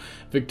life.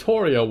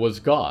 Victoria was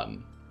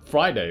gone.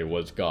 Friday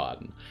was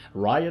gone,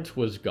 Riot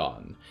was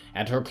gone,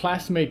 and her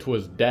classmate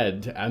was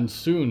dead, and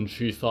soon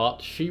she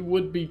thought she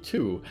would be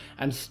too,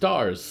 and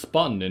stars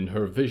spun in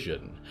her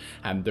vision,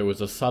 and there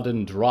was a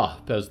sudden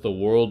drop as the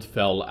world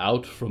fell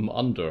out from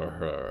under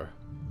her.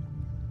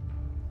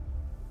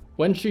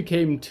 When she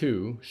came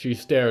to, she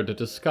stared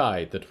at a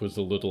sky that was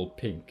a little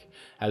pink,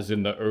 as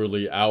in the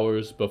early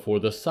hours before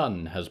the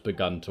sun has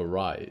begun to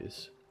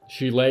rise.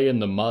 She lay in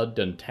the mud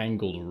and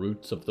tangled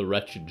roots of the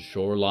wretched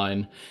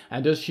shoreline,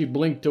 and as she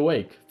blinked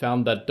awake,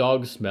 found that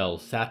Dog Smell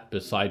sat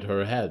beside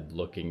her head,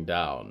 looking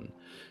down.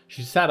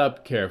 She sat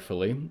up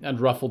carefully,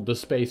 and ruffled the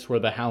space where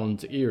the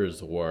hound's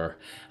ears were,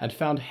 and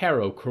found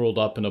Harrow curled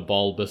up in a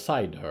ball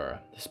beside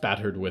her,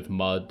 spattered with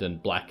mud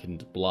and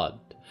blackened blood.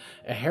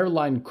 A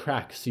hairline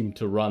crack seemed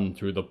to run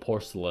through the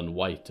porcelain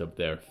white of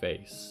their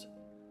face.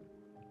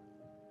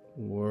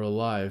 "We're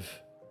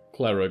alive,"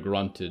 Clara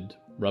grunted,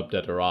 rubbed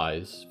at her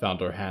eyes, found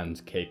her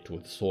hands caked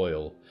with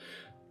soil.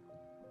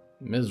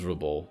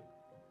 "Miserable,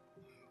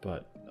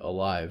 but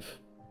alive."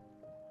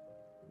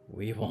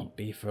 "We won't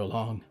be for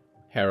long,"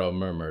 Harrow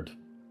murmured.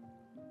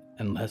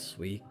 "Unless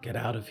we get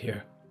out of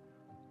here."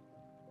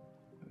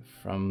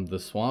 "From the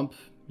swamp,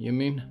 you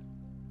mean?"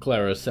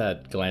 Clara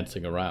said,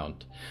 glancing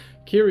around.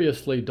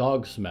 Curiously,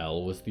 Dog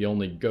Smell was the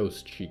only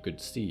ghost she could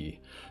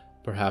see.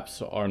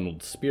 Perhaps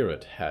Arnold's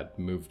spirit had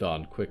moved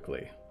on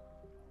quickly.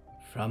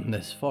 "From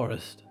this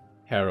forest,"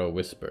 Harrow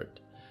whispered.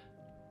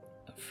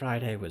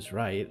 "Friday was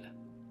right.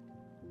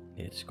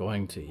 It's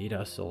going to eat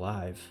us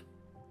alive."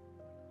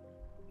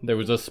 There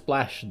was a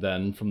splash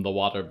then from the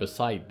water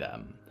beside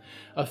them.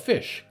 A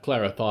fish,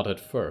 Clara thought at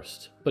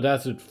first, but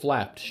as it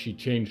flapped she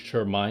changed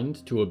her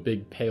mind to a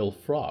big pale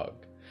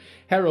frog.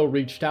 Harrow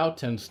reached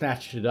out and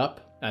snatched it up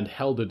and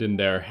held it in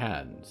their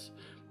hands.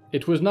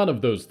 It was none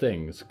of those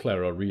things,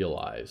 Clara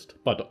realized,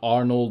 but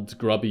Arnold's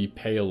grubby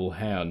pale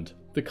hand,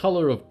 the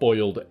color of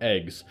boiled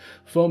eggs,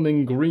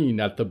 foaming green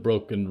at the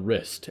broken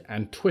wrist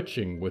and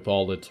twitching with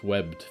all its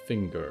webbed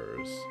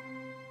fingers.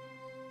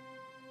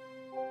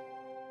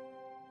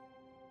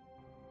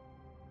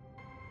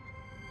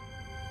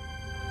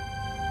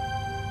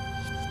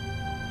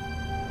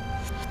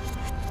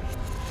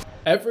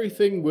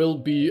 Everything will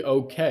be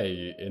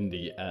okay in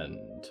the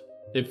end.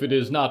 If it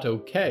is not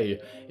okay,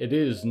 it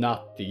is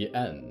not the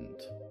end.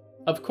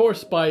 Of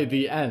course, by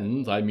the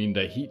end, I mean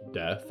the heat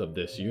death of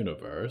this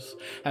universe,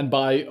 and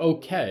by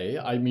okay,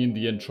 I mean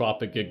the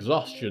entropic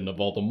exhaustion of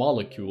all the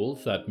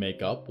molecules that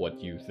make up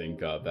what you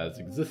think of as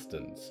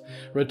existence,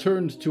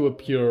 returned to a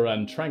pure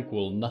and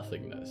tranquil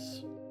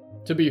nothingness.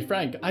 To be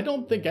frank, I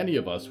don't think any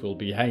of us will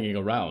be hanging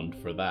around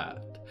for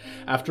that.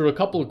 After a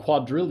couple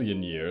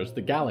quadrillion years,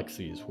 the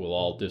galaxies will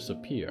all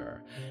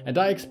disappear, and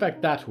I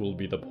expect that will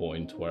be the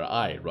point where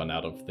I run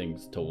out of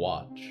things to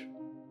watch.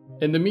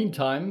 In the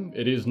meantime,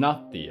 it is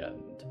not the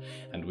end,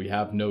 and we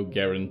have no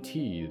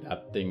guarantee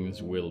that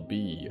things will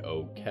be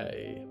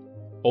okay.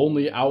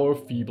 Only our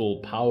feeble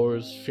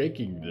powers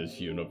shaking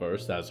this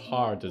universe as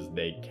hard as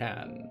they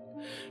can.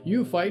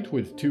 You fight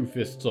with 2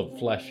 fists of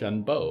flesh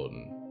and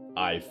bone.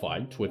 I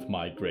fight with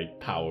my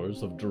great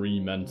powers of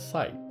dream and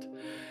sight.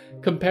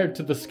 Compared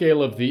to the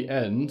scale of the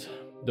end,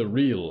 the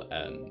real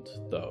end,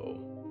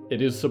 though, it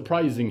is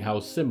surprising how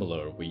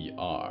similar we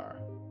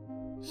are.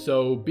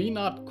 So be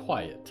not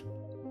quiet,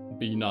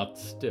 be not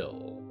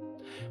still,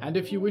 and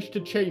if you wish to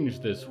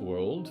change this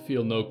world,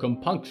 feel no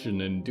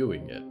compunction in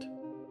doing it.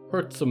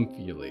 Hurt some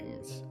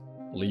feelings,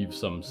 leave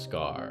some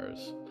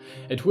scars.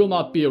 It will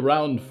not be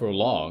around for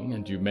long,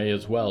 and you may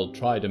as well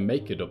try to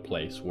make it a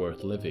place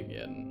worth living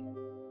in.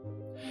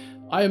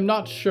 I am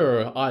not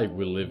sure I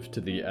will live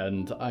to the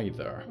end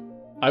either.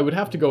 I would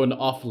have to go an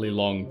awfully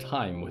long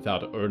time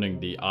without earning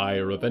the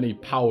ire of any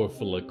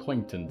powerful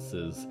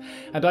acquaintances,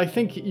 and I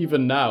think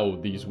even now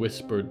these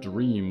whispered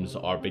dreams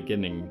are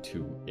beginning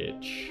to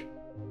itch.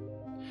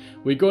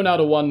 We go now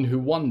to one who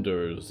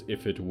wonders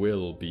if it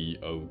will be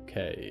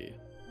okay.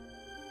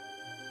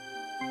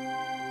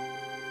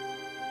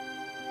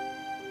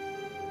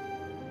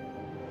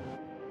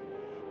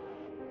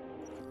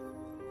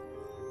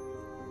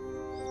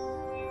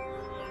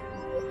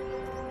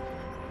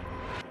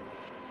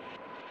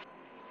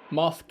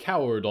 Moth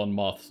cowered on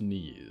Moth's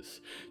knees.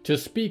 To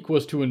speak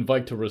was to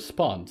invite a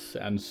response,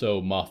 and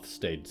so Moth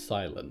stayed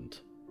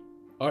silent.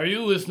 "Are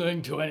you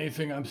listening to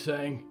anything I'm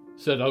saying?"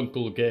 said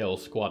Uncle Gale,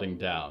 squatting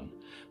down.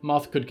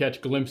 Moth could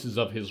catch glimpses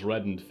of his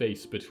reddened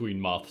face between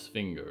Moth's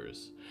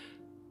fingers.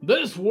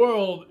 "This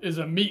world is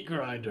a meat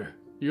grinder,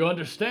 you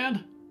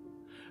understand?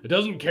 It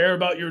doesn't care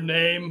about your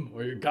name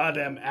or your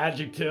goddamn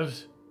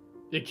adjectives.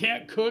 You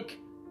can't cook,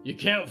 you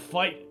can't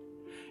fight,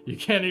 you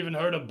can't even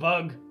hurt a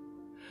bug.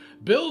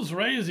 Bill's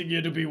raising you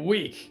to be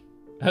weak.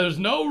 There's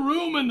no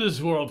room in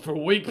this world for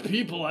weak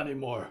people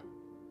anymore.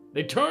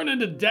 They turn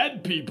into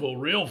dead people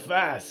real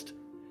fast."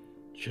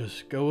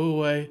 "Just go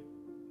away,"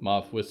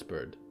 Moth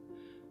whispered.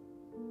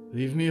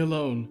 "Leave me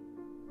alone."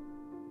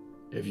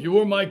 "If you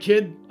were my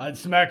kid, I'd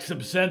smack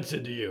some sense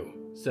into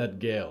you," said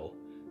Gale.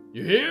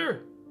 "You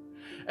hear?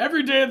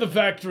 Every day at the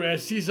factory I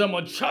see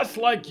someone just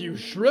like you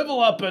shrivel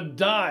up and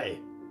die.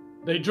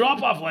 They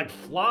drop off like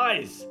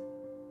flies.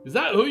 Is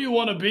that who you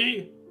want to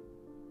be?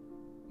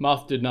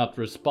 Moth did not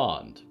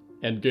respond,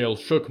 and Gale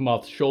shook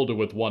Moth's shoulder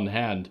with one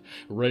hand,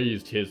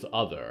 raised his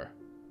other.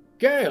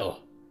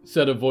 "Gale!"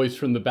 said a voice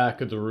from the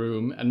back of the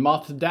room, and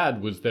Moth's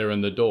dad was there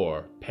in the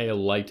door, pale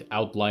light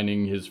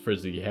outlining his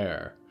frizzy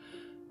hair.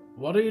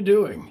 "What are you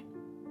doing?"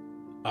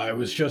 "I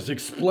was just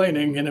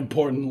explaining an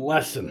important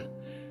lesson,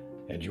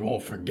 and you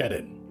won't forget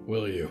it,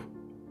 will you,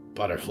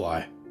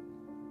 Butterfly?"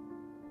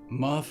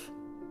 "Moth?"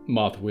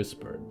 Moth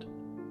whispered.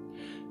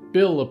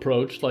 Bill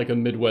approached like a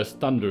Midwest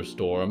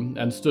thunderstorm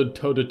and stood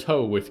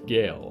toe-to-toe with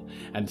Gale,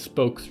 and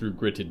spoke through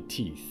gritted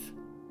teeth.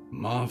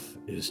 "Moth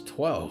is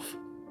 12,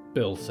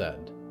 Bill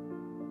said.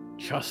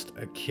 Just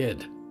a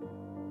kid.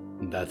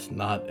 That's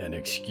not an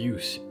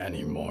excuse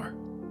anymore,"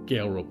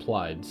 Gale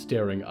replied,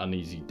 staring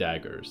uneasy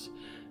daggers.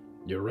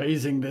 "You're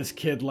raising this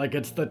kid like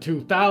it's the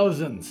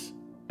 2000s.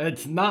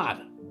 It's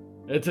not.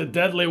 It's a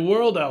deadly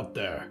world out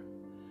there."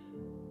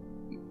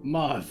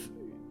 "Moth,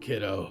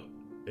 kiddo,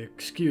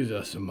 excuse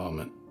us a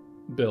moment,"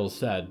 Bill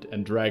said,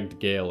 and dragged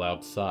Gale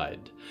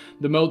outside.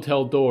 The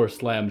motel door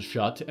slammed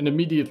shut, and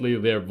immediately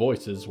their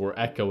voices were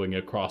echoing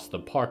across the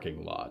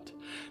parking lot.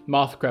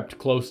 Moth crept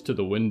close to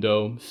the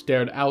window,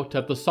 stared out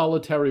at the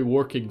solitary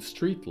working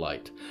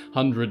streetlight,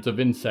 hundreds of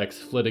insects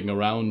flitting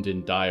around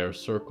in dire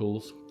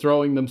circles,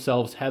 throwing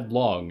themselves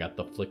headlong at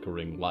the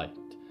flickering light.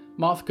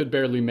 Moth could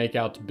barely make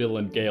out Bill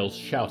and Gale's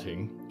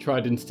shouting,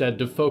 tried instead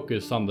to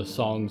focus on the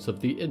songs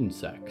of the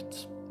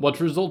insects. What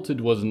resulted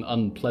was an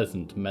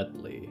unpleasant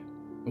medley.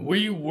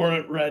 "We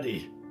weren't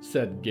ready,"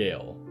 said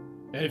Gale.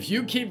 "And if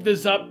you keep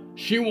this up,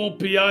 she won't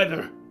be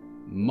either."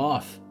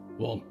 "Moth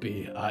won't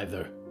be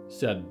either,"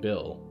 said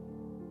Bill.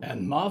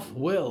 "And Moth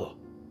will.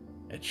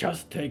 It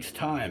just takes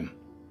time."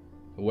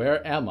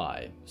 "Where am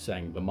I?"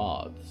 sang the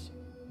moths.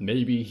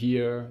 "Maybe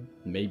here,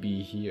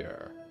 maybe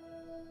here."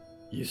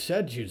 "You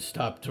said you'd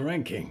stop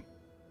drinking."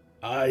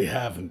 "I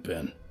haven't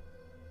been.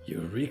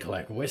 You reek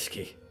like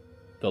whiskey."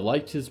 "The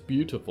light is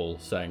beautiful,"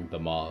 sang the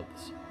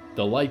moths.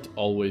 "The light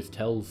always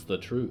tells the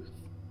truth."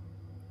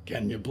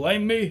 "Can you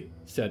blame me?"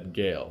 said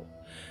Gale.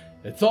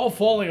 "It's all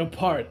falling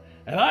apart,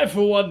 and I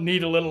for one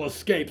need a little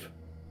escape."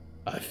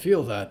 "I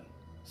feel that,"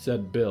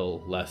 said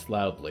Bill less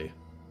loudly.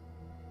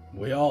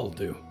 "We all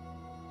do."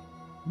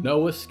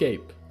 "No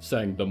escape,"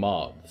 sang the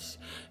moths.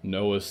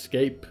 "No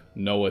escape,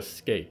 no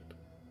escape."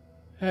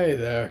 "Hey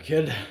there,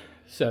 kid,"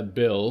 said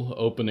Bill,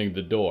 opening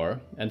the door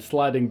and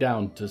sliding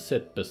down to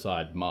sit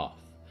beside Moth.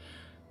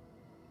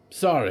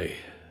 "Sorry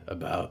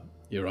about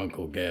your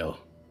Uncle Gale.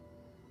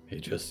 He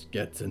just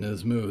gets in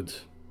his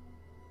moods."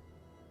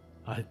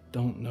 "I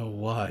don't know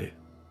why,"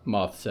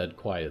 Moth said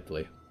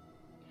quietly.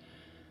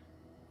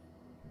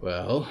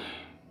 "Well,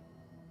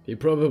 he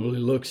probably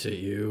looks at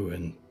you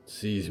and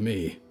sees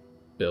me,"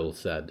 Bill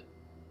said.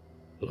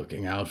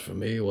 "Looking out for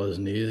me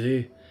wasn't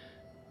easy.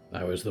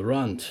 I was the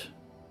runt,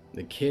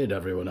 the kid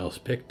everyone else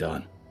picked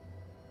on,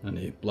 and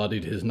he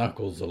bloodied his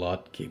knuckles a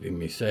lot keeping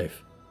me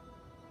safe.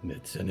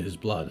 It's in his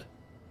blood."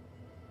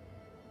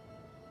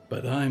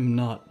 "But I'm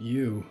not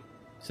you,"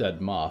 said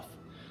Moth.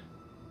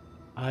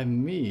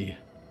 "I'm me.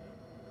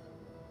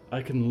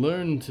 I can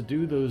learn to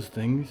do those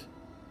things,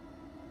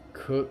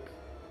 cook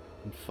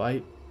and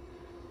fight,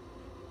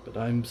 but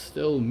I'm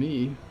still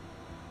me."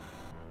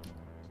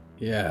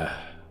 "Yeah,"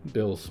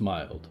 Bill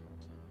smiled.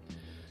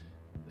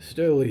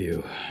 "Still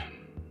you.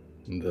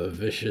 The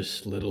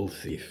vicious little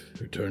thief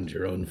who turned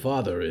your own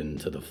father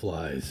into the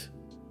flies."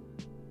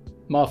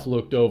 Moth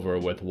looked over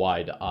with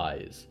wide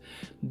eyes.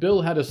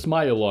 Bill had a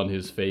smile on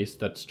his face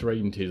that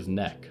strained his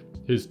neck.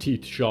 His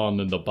teeth shone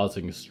in the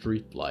buzzing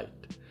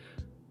streetlight.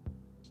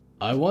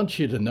 "I want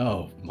you to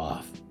know,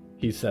 Moth,"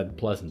 he said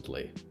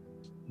pleasantly,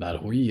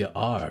 "that we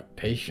are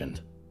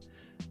patient.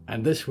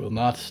 And this will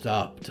not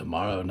stop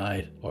tomorrow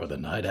night, or the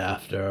night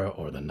after,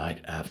 or the night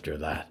after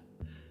that.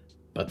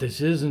 But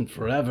this isn't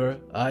forever,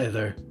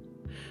 either,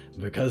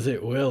 because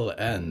it will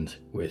end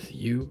with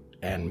you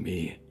and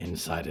me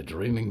inside a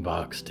dreaming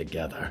box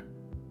together.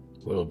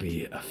 We'll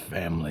be a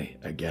family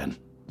again.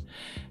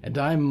 And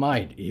I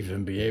might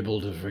even be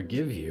able to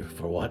forgive you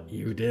for what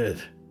you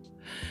did.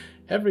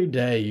 Every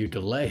day you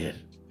delay it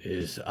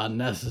is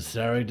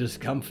unnecessary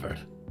discomfort."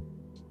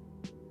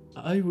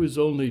 "I was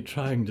only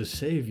trying to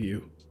save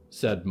you,"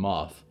 said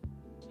Moth.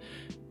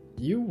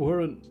 "You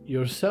weren't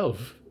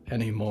yourself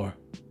anymore.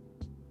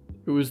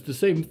 It was the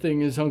same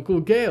thing as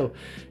Uncle Gale.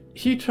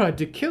 He tried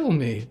to kill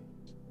me."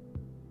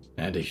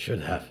 "And he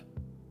should have,"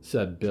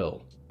 said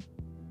Bill,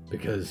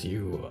 "because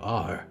you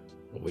are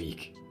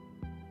weak,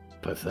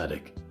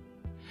 pathetic.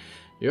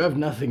 You have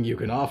nothing you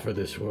can offer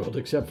this world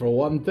except for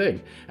one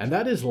thing, and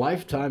that is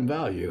lifetime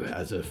value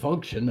as a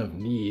function of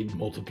need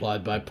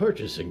multiplied by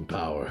purchasing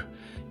power.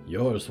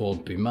 Yours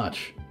won't be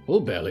much.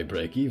 We'll barely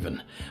break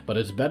even, but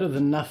it's better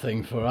than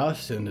nothing for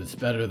us, and it's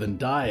better than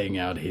dying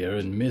out here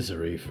in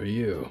misery for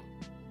you.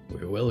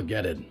 We will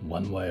get it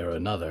one way or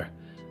another,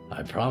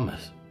 I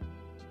promise.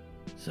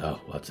 So,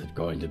 what's it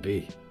going to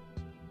be?"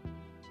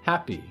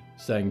 "Happy,"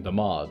 sang the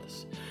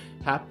moths.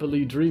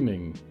 "Happily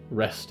dreaming,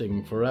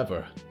 resting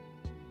forever."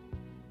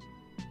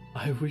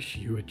 I wish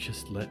you would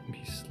just let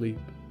me sleep,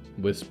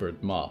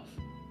 whispered Moth.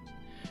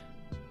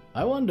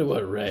 I wonder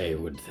what Ray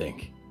would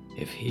think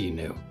if he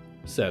knew,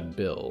 said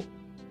Bill.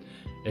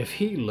 If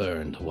he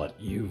learned what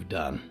you've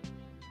done,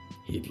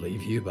 he'd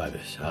leave you by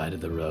the side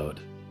of the road.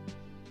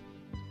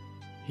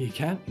 He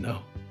can't know,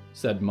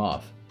 said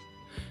Moth.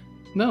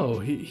 No,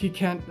 he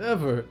can't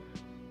ever.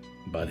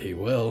 But he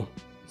will,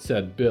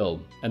 said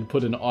Bill, and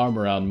put an arm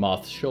around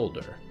Moth's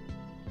shoulder.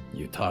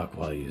 You talk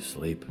while you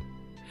sleep.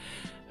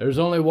 There's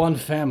only one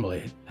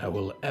family that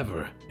will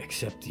ever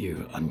accept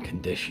you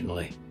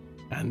unconditionally,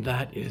 and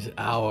that is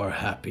our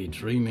happy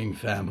dreaming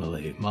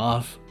family,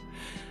 Moth.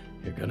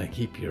 You're gonna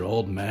keep your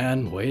old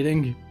man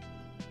waiting?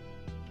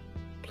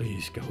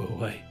 Please go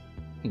away,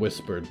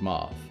 whispered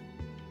Moth.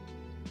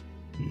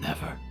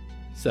 Never,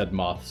 said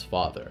Moth's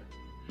father.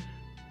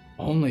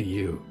 Only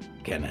you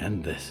can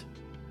end this,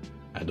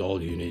 and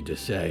all you need to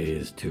say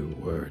is 2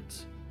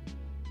 words.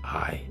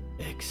 I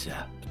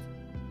accept.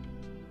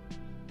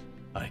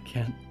 I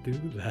can't do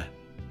that,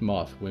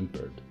 Moth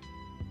whimpered.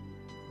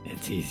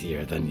 It's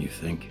easier than you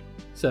think,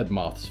 said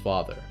Moth's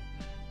father.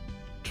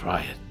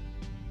 Try it.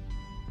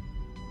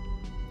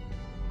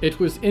 It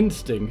was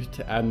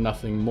instinct and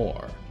nothing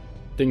more.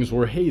 Things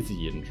were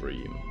hazy in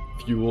Dream,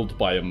 fueled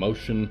by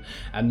emotion,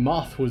 and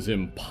Moth was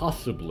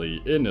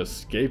impossibly,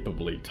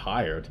 inescapably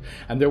tired,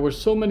 and there were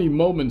so many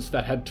moments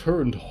that had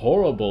turned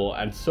horrible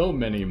and so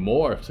many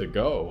more to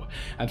go,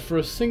 and for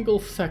a single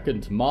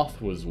second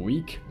Moth was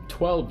weak,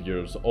 12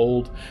 years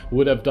old,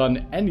 would have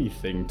done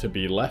anything to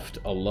be left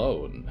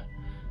alone.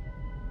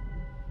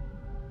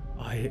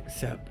 I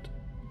accept,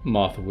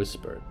 Moth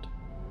whispered.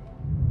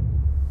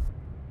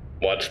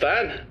 What's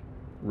that?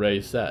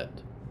 Ray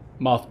said.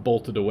 Moth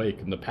bolted awake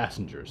in the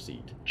passenger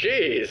seat.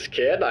 Geez,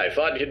 kid, I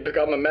thought you'd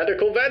become a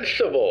medical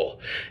vegetable.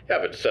 You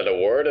haven't said a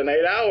word in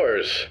 8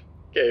 hours.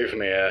 Gave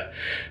me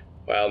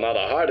not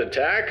a heart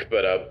attack,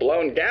 but a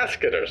blown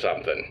gasket or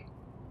something.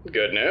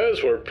 Good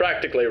news, we're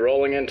practically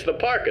rolling into the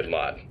parking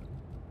lot.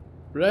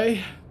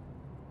 Ray,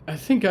 I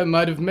think I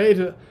might have made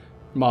a...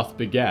 Moth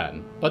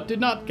began, but did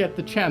not get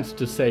the chance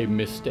to say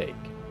mistake,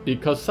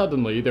 because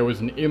suddenly there was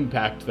an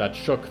impact that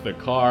shook the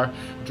car,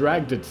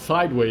 dragged it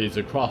sideways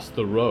across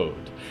the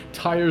road.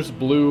 Tires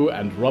blew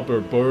and rubber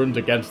burned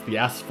against the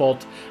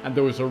asphalt, and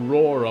there was a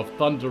roar of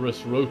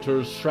thunderous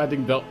rotors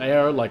shredding the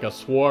air like a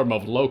swarm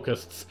of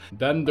locusts.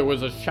 Then there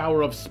was a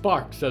shower of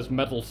sparks as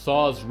metal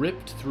saws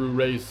ripped through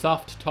Ray's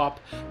soft top,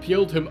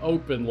 peeled him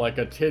open like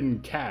a tin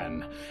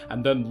can,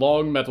 and then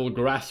long metal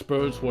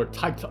graspers were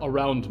tight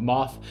around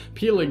Moth,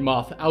 peeling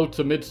Moth out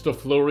amidst a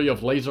flurry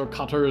of laser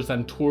cutters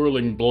and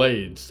twirling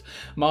blades.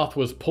 Moth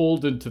was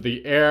pulled into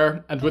the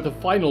air, and with a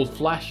final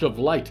flash of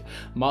light,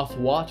 Moth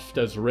watched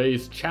as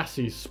Ray's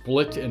chassis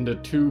split into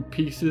 2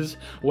 pieces,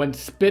 went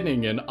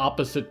spinning in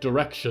opposite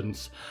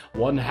directions.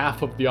 One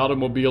half of the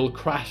automobile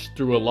crashed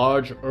through a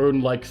large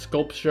urn-like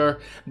sculpture,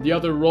 the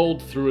other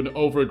rolled through an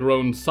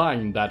overgrown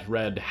sign that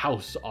read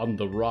 "House on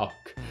the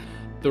Rock."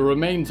 The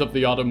remains of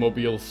the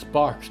automobile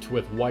sparked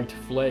with white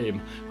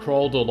flame,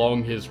 crawled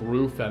along his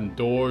roof and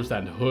doors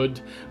and hood,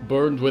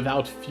 burned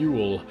without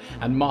fuel,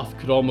 and Moth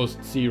could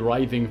almost see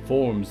writhing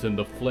forms in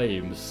the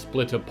flames,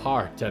 split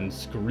apart and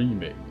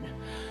screaming.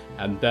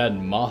 And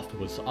then Moth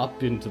was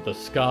up into the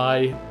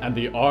sky, and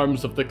the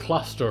arms of the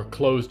cluster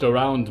closed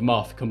around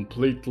Moth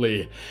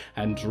completely,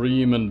 and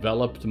Dream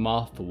enveloped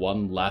Moth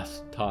one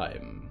last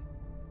time.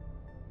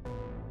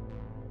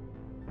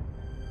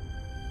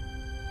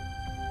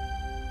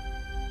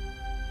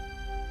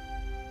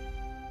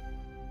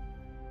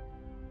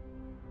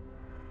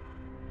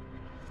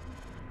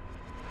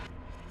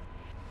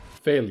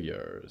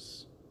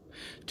 Failures.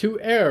 To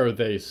err,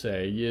 they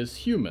say, is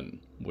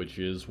human, which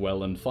is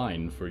well and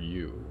fine for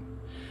you.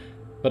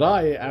 But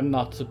I am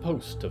not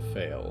supposed to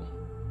fail.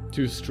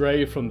 To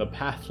stray from the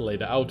path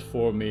laid out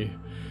for me.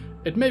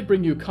 It may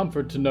bring you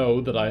comfort to know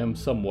that I am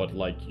somewhat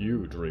like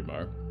you,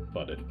 dreamer,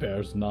 but it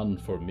bears none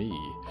for me.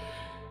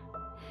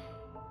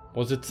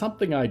 Was it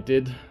something I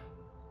did?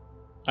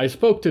 I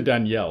spoke to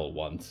Danielle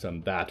once,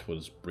 and that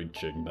was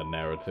breaching the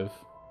narrative.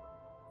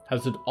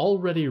 Has it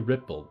already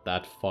rippled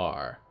that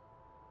far?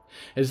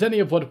 Is any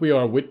of what we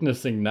are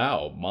witnessing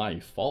now my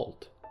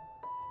fault?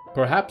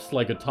 Perhaps,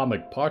 like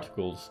atomic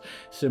particles,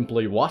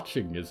 simply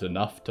watching is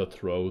enough to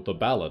throw the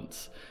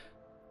balance.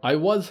 I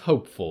was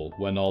hopeful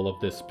when all of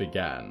this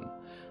began,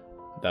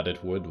 that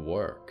it would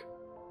work,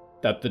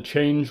 that the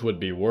change would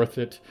be worth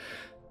it,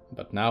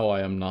 but now I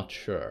am not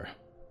sure.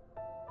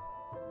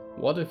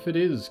 What if it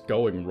is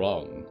going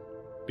wrong,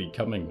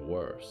 becoming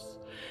worse,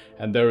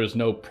 and there is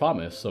no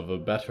promise of a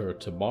better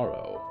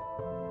tomorrow?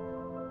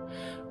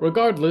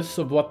 Regardless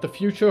of what the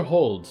future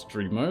holds,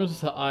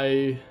 dreamers,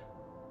 I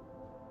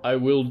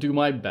will do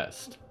my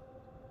best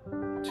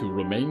to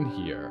remain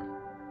here,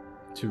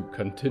 to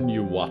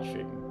continue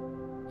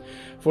watching.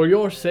 For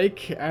your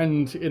sake,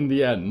 and in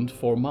the end,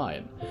 for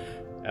mine.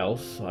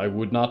 Else I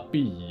would not be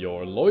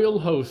your loyal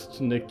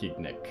host,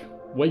 Nickignick,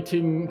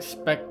 waiting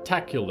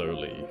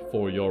spectacularly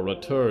for your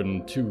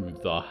return to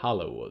the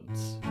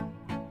Hallowoods.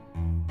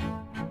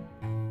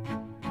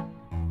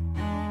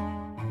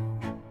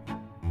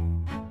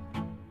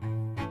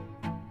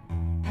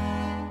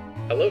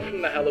 Hello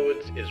from the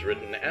Hallowoods is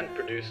written and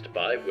produced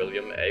by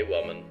William A.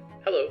 Wellman.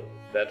 Hello,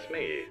 that's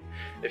me.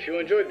 If you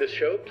enjoyed this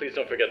show, please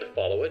don't forget to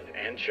follow it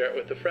and share it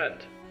with a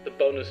friend. The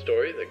bonus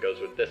story that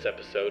goes with this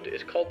episode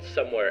is called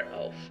Somewhere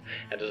Else,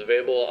 and is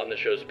available on the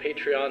show's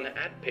Patreon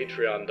at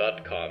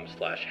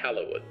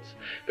patreon.com/Hallowoods.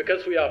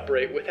 Because we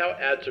operate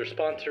without ads or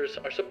sponsors,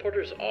 our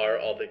supporters are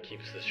all that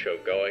keeps this show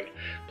going.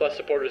 Plus,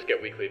 supporters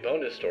get weekly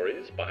bonus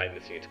stories,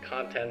 behind-the-scenes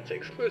content,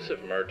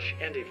 exclusive merch,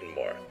 and even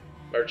more.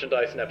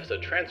 Merchandise and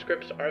episode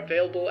transcripts are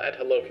available at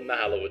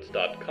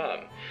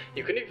hellofromthehallowoods.com.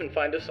 You can even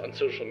find us on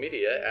social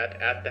media at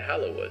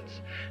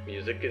 @thehallowoods.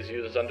 Music is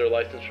used under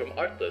license from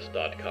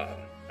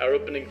artlist.com. Our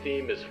opening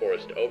theme is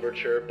Forest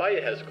Overture by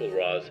Yehezkel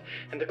Raz,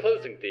 and the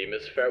closing theme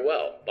is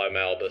Farewell by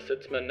Malba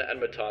Sitzman and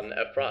Matan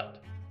Efrat.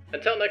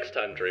 Until next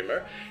time,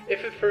 dreamer,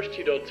 if at first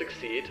you don't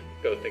succeed,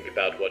 go think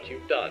about what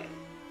you've done.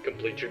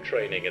 Complete your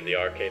training in the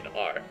arcane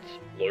arts,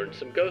 learn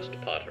some ghost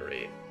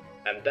pottery,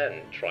 and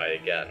then try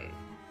again.